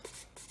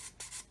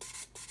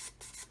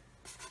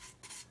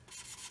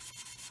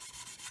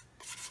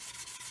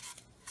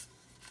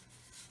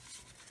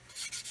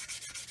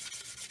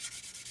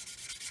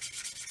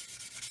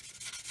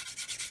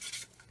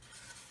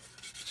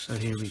 So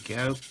here we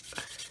go.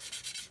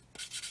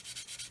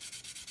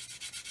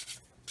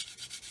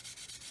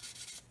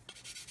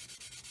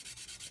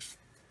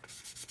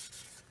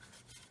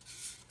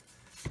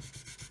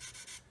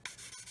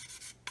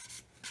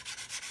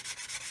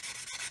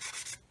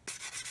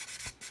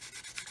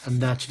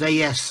 And today,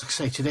 yes, like I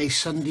say, today's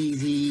Sunday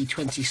the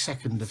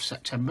 22nd of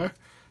September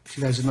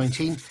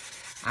 2019,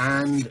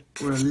 and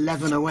we're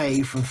 11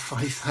 away from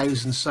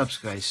 5,000 subs,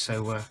 guys,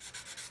 so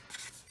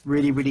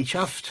really, really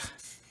chuffed.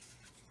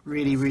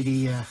 Really,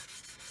 really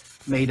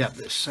made up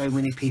that so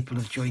many people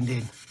have joined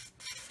in,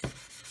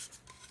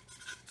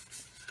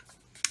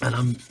 and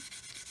I'm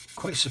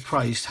quite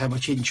surprised how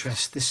much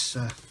interest this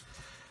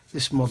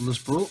this model has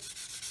brought.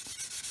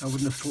 I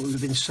wouldn't have thought it would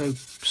have been so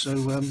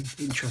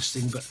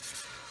interesting, but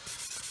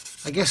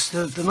I guess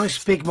the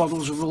nice big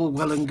models are all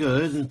well and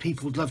good, and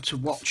people would love to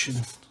watch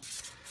and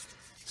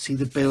see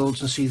the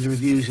builds and see the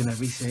reviews and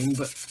everything,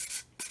 but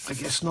I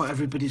guess not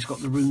everybody's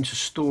got the room to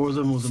store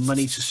them or the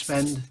money to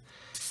spend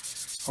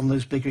on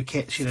those bigger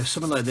kits. You know,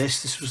 something like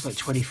this was like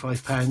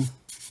 £25.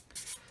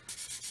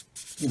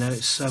 You know,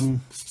 it's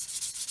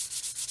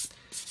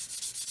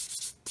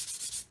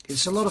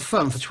a lot of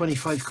fun for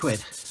 25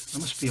 quid, I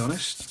must be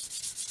honest.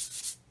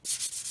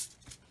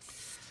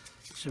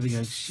 So we go,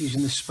 just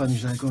using this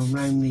sponge now, going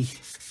around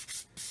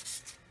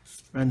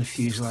the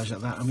fuselage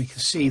like that, and we can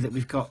see that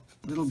we've got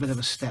a little bit of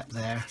a step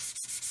there.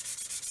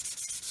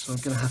 So I'm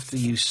going to have to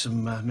use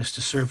some Mr.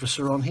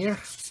 Surfacer on here,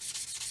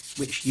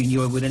 which you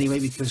knew I would anyway,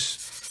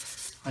 because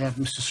I have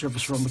Mr.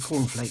 Surfacer on the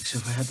cornflakes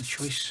if I had the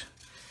choice.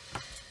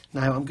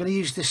 Now I'm going to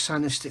use this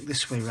sanding stick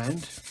this way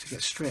round to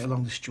get straight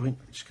along this joint.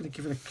 I'm just going to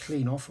give it a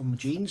clean off on the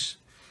jeans.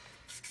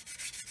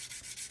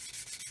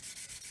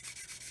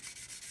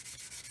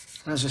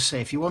 And as I say,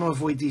 if you want to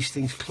avoid these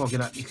things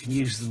clogging up, you can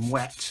use them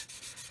wet.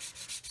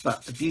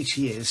 But the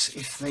beauty is,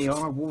 if they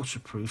are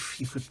waterproof,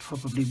 you could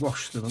probably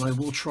wash them, and I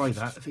will try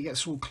that. If it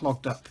gets all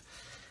clogged up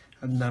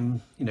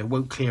and you know,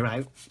 won't clear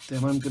out,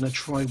 then I'm going to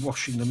try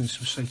washing them in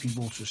some soapy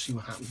water, see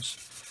what happens.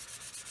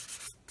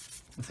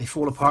 If they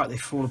fall apart, they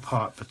fall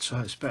apart, but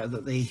it's better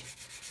that they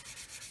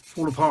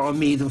fall apart on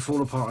me than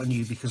fall apart on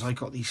you, because I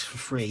got these for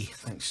free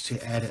thanks to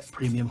Edit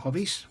Premium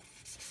Hobbies.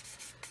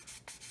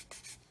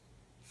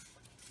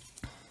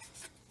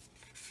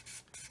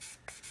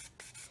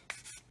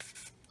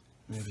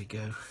 There we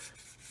go.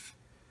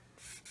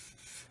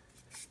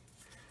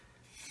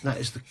 That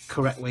is the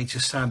correct way to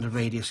sand a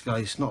radius,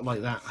 guys, not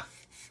like that.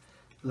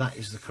 That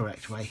is the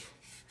correct way,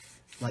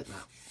 like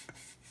that.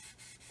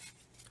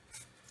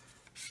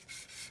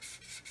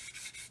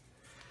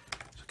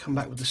 So come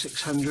back with the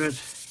 600,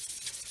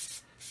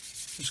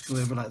 just go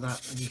over like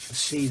that, and you can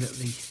see that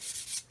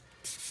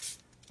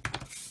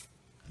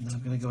and then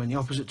I'm going to go in the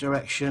opposite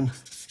direction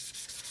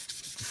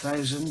with the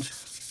 1000.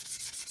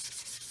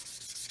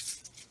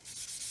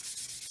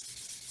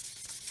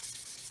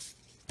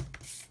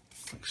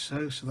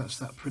 So that's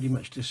that pretty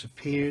much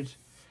disappeared.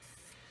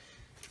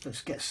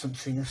 Let's get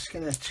something, let's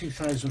get a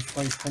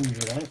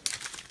 2500 out.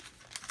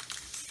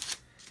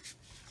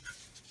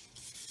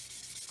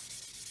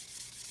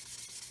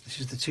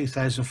 is the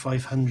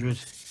 2500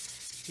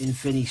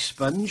 Infini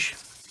sponge.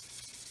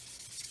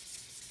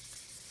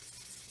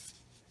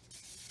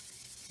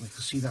 We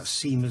can see that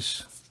seam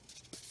has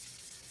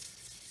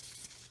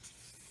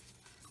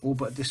all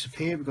but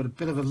disappeared. We've got a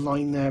bit of a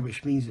line there,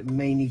 which means it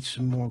may need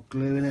some more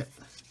glue in it.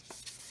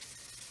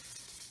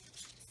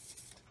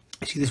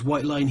 See this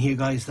white line here,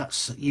 guys?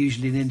 That's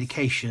usually an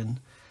indication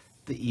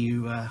that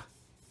you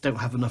don't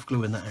have enough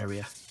glue in that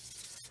area.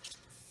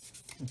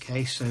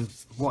 Okay, so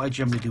what I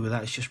generally do with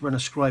that is just run a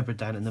scriber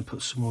down and then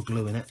put some more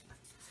glue in it,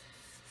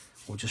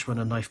 or just run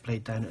a knife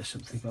blade down it or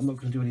something, but I'm not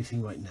going to do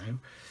anything right now.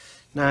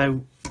 Now,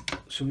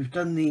 so we've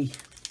done the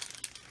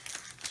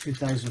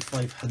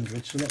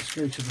 2500, so let's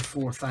go to the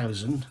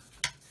 4000.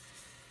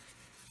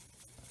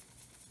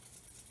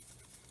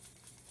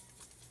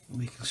 And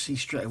we can see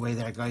straight away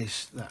there,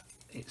 guys, that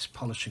it's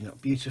polishing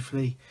up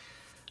beautifully,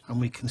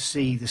 and we can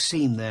see the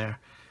seam there,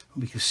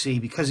 and we can see,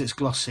 because it's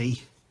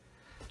glossy,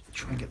 I'll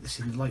try and get this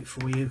in the light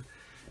for you,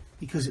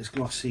 because it's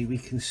glossy we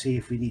can see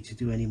if we need to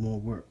do any more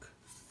work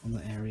on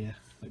that area.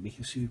 Like we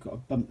can see we've got a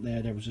bump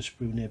there was a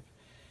sprue nib.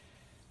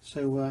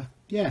 So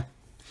yeah,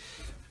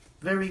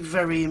 very,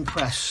 very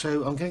impressed.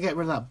 So I'm going to get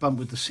rid of that bump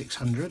with the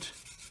 600,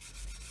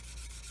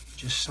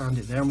 just sand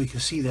it there, and we can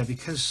see there,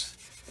 because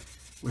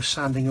we're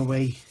sanding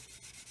away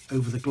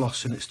over the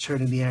gloss and it's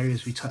turning the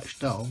areas we touch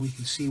dull, we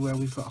can see where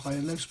we've got high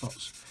and low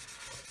spots.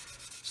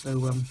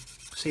 So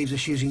saves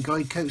us using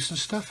guide coats and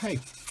stuff, hey.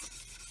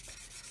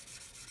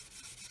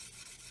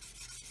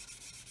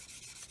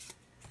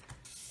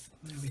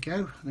 There we go,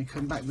 and then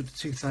come back with the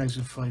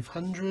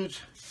 2500,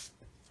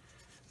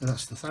 and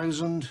that's the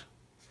 1000.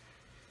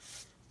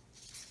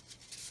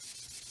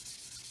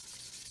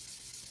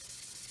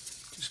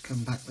 Just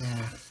come back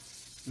there,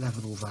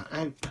 level all that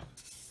out.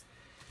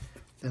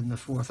 Then the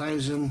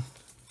 4000.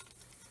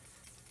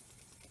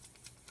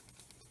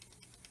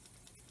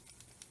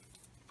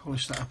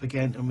 Polish that up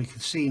again, and we can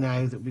see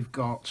now that we've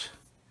got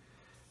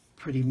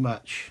pretty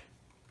much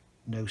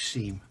no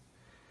seam.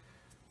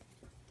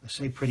 I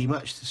say pretty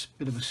much, there's a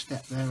bit of a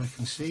step there I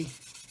can see.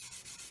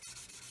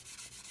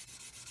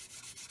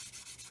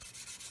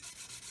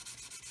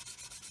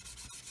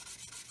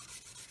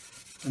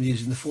 I'm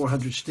using the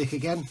 400 stick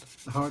again,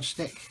 the hard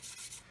stick.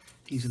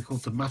 These are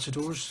called the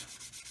Matadors.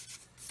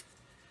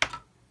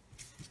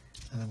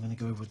 And I'm going to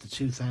go over with the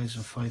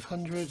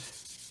 2500.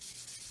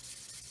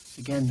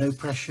 Again, no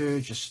pressure,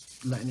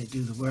 just letting it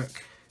do the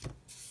work.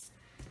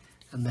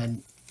 And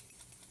then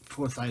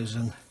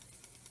 4000.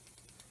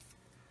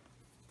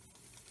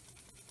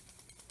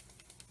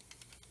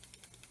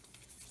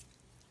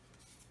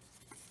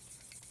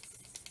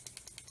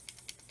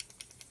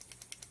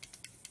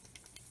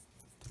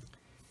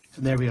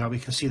 And there we are, we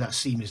can see that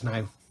seam is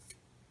now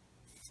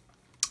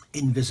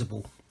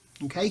invisible.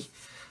 Okay,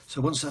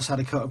 so once that's had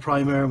a coat of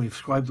primer and we've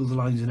scribed all the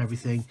lines and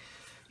everything,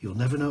 you'll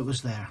never know it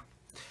was there.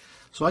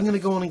 So I'm going to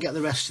go on and get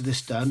the rest of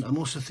this done. I'm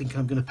also thinking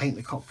I'm going to paint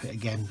the cockpit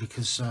again,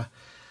 because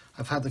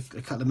I've had a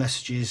couple of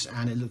messages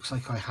and it looks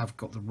like I have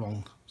got the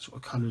wrong sort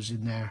of colours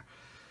in there.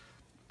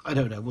 I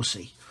don't know, we'll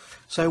see.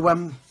 So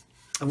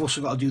I've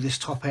also got to do this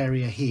top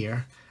area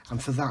here,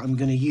 and for that I'm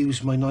going to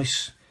use my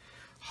nice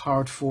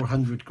hard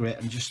 400 grit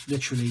and just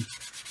literally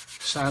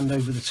sand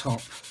over the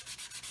top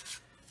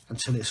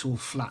until it's all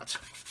flat,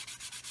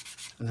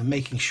 and then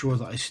making sure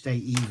that I stay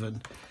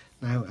even.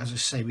 Now, as I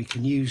say, we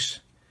can use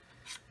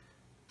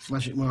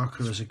magic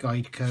marker as a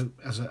guide coat,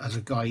 as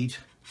a guide,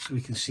 so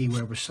we can see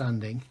where we're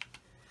sanding.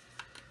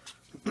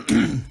 So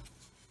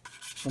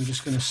I'm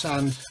just going to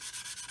sand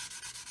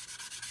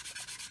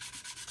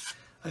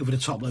over the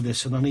top like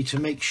this, and I need to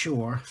make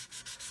sure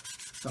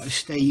that I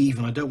stay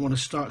even. I don't want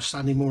to start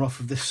sanding more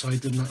off of this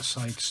side than that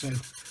side, so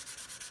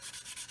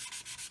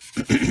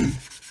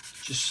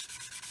just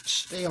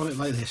stay on it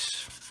like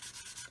this.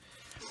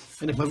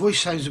 And if my voice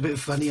sounds a bit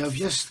funny, I've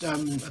just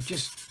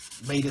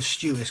made a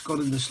stew. It's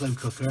gone in the slow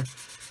cooker,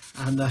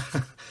 and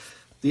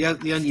the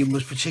onion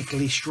was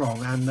particularly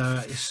strong, and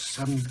it's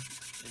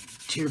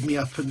teared me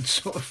up and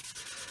sort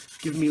of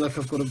given me like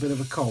I've got a bit of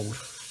a cold.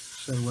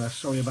 So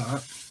sorry about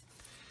that.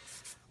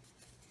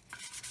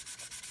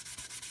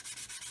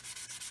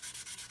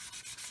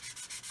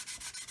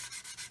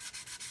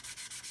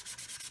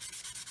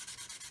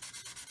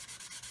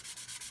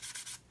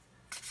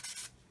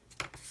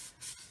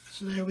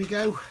 So there we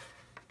go,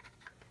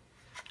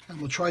 and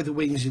we'll try the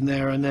wings in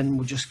there, and then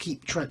we'll just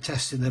keep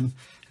testing them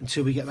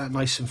until we get that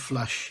nice and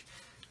flush.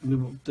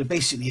 And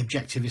basically the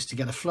objective is to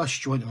get a flush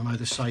joint on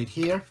either side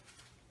here,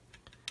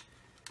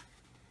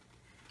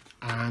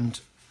 and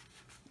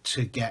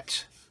to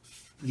get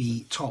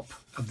the top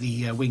of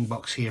the wing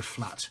box here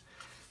flat.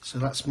 So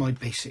that's my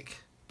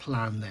basic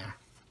plan there.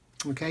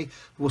 Okay,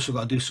 we've also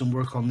got to do some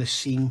work on this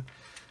seam,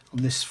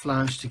 on this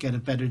flange, to get a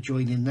better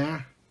joint in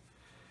there.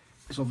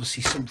 There's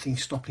obviously something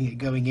stopping it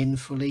going in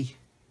fully,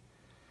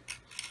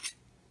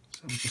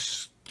 so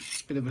just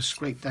a bit of a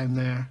scrape down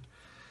there.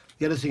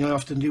 The other thing I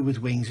often do with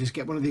wings is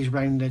get one of these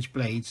round edge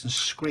blades and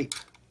scrape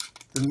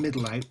the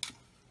middle out,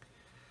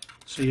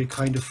 so you're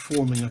kind of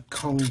forming a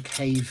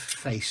concave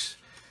face,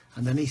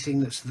 and anything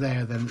that's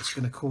there then that's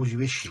going to cause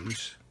you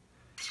issues,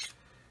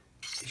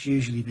 it's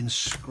usually been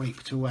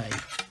scraped away.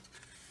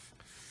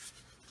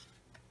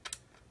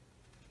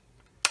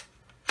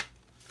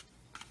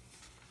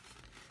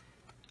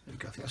 There we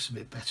go, I think that's a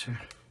bit better.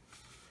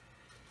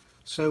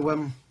 So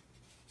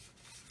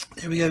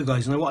there we go,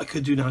 guys. Now what I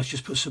could do now is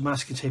just put some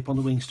masking tape on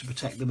the wings to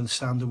protect them and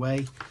sand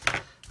away.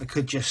 I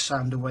could just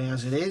sand away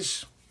as it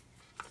is,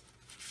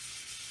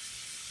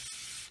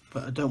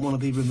 but I don't want to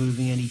be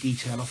removing any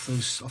detail off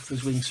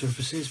those wing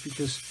surfaces,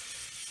 because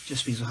it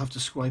just means I'll have to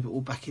scribe it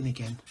all back in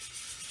again.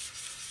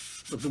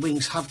 But the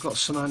wings have got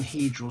some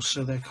anhedrals,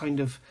 so they're kind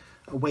of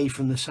away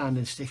from the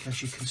sanding stick,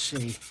 as you can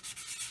see.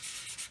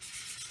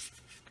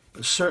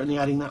 But certainly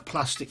adding that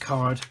plastic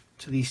card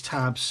to these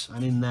tabs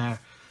and in there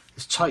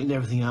has tightened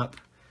everything up.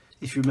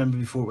 If you remember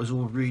before, it was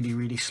all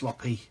really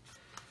sloppy.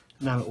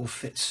 Now it all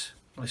fits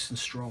nice and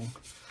strong.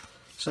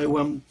 So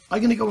I'm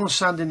going to go on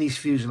sanding these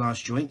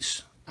fuselage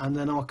joints, and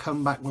then I'll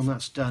come back when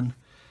that's done.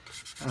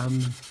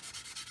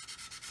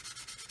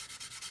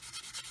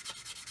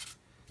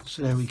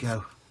 So there we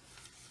go.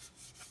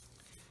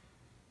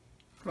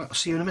 Right, I'll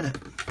see you in a minute.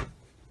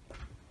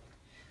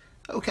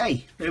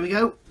 Okay, there we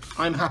go.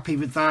 I'm happy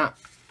with that.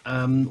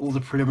 All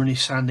the preliminary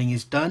sanding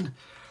is done.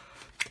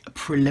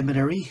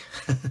 Preliminary.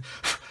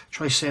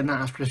 Try saying that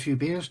after a few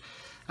beers.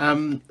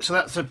 So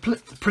that's the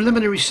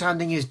preliminary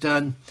sanding is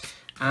done,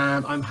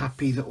 and I'm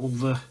happy that all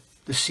the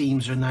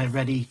seams are now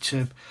ready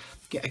to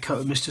get a coat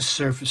of Mr.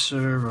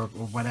 Surfacer or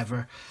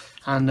whatever.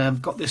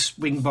 And got this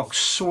wing box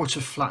sort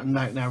of flattened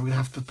out now. We're going to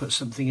have to put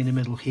something in the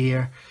middle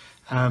here.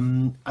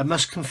 I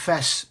must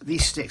confess,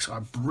 these sticks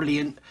are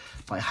brilliant,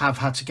 but I have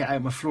had to get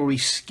out my Flory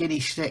skinny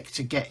stick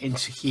to get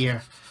into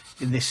here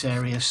in this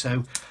area.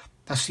 So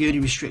that's the only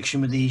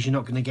restriction with these. You're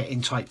not going to get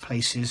in tight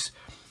places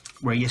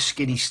where your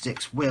skinny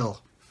sticks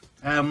will.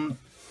 I'm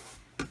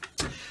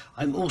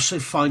also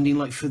finding,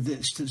 like for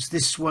instance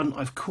this one,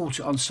 I've caught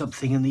it on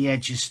something and the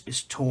edge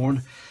is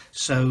torn,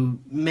 so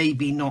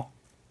maybe not,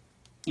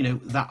 you know,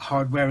 that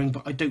hard wearing,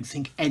 but I don't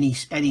think any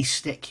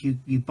stick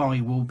you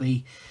buy will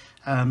be.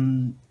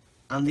 And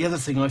the other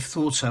thing I've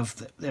thought of,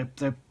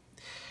 that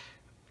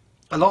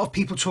a lot of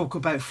people talk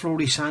about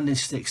Flory sanding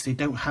sticks, they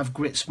don't have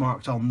grits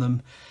marked on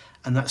them,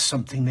 and that's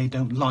something they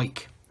don't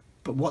like.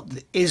 But what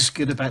is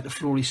good about the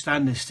Flory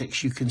sanding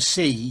sticks, you can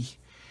see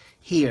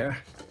here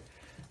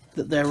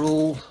that they're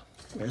all,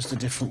 where's the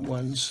different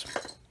ones,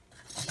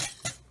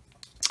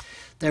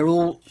 they're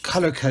all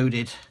color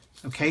coded.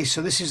 Okay,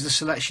 so this is the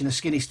selection of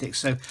skinny sticks.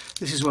 So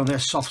this is one of their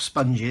soft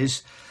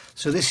sponges.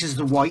 So this is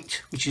the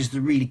white, which is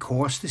the really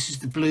coarse. This is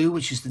the blue,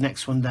 which is the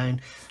next one down,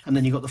 and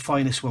then you've got the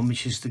finest one,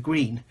 which is the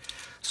green.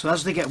 So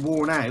as they get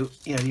worn out,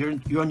 you know,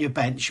 you're on your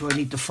bench, you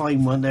need to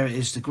find one. There it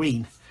is, the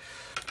green.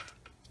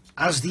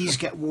 As these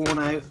get worn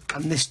out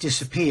and this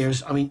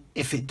disappears, I mean,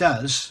 if it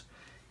does,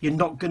 you're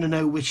not going to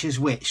know which is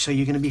which. So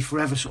you're going to be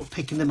forever sort of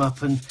picking them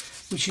up and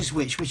which is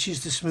which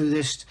is the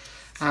smoothest,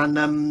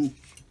 and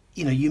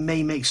you know, you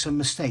may make some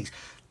mistakes.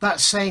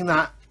 That's saying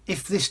that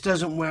if this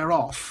doesn't wear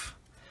off,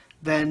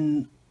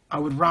 then I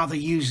would rather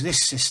use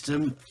this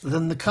system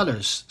than the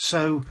colours.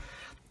 So,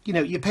 you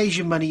know, you pays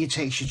your money, you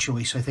takes your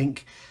choice, I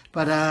think.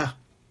 But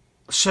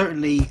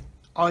certainly,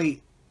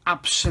 I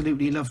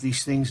absolutely love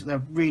these things.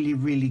 They're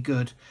really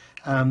good.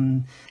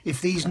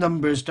 If these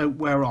numbers don't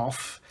wear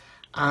off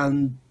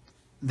and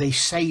they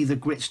say the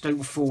grits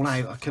don't fall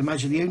out, I can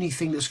imagine the only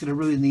thing that's going to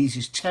ruin these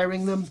is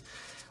tearing them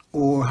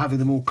or having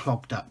them all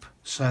clogged up.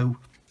 So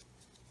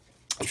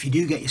if you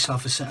do get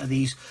yourself a set of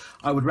these,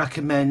 I would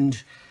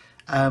recommend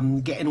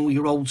getting all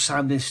your old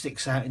sanding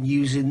sticks out and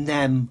using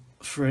them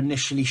for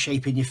initially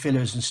shaping your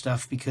fillers and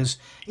stuff, because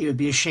it would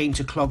be a shame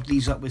to clog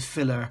these up with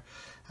filler,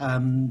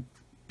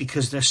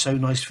 because they're so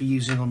nice for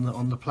using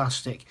on the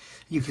plastic.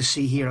 You can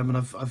see here, I mean,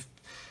 I've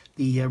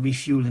the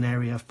refueling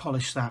area, I've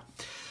polished that.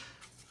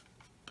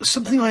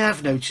 Something I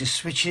have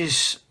noticed, which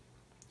is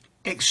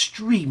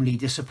extremely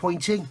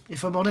disappointing,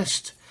 if I'm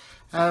honest,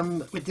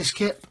 with this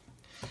kit.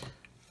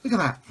 Look at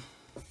that.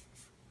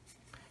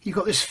 You've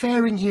got this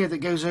fairing here that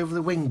goes over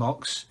the wing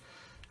box,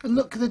 and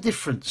look at the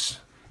difference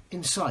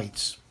in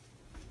sides.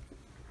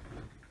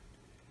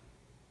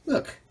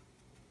 Look.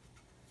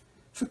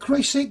 For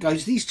Christ's sake,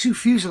 guys, these two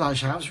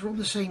fuselage halves are on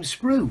the same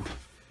sprue.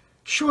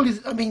 Surely,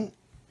 I mean,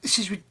 this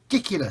is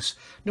ridiculous.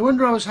 No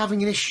wonder I was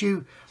having an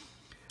issue.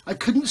 I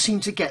couldn't seem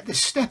to get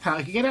this step out.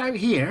 I could get out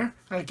here,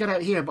 I get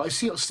out here, but I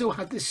see it still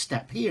had this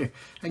step here,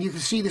 and you can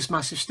see this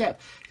massive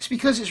step. It's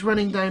because it's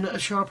running down at a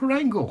sharper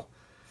angle.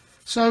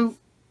 So,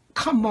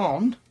 come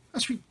on,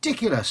 that's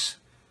ridiculous.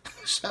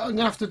 So I'm going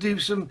to have to do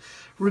some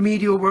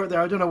remedial work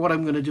there. I don't know what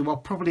I'm going to do. I'll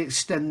probably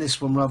extend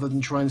this one rather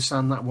than try and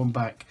sand that one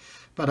back,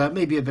 but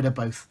maybe a bit of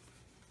both.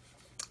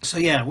 So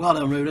yeah, well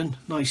done, Roden.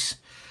 Nice.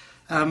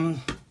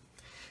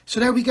 So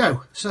there we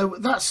go. So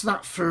that's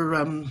that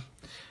for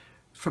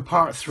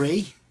part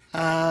 3.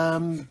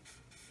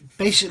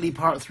 Basically,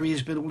 part 3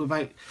 has been all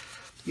about,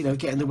 you know,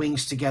 getting the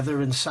wings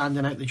together and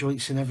sanding out the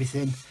joints and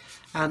everything.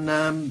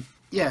 And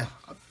yeah,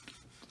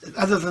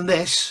 other than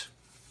this,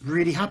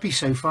 really happy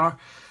so far.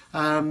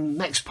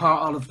 Next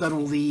part I'll have done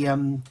all the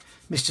Mr.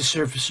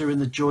 Surfacer in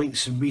the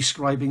joints and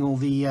rescribing all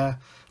the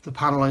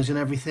panel lines and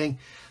everything.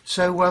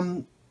 So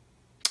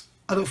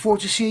I look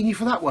forward to seeing you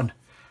for that one.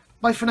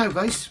 Bye for now,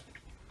 guys.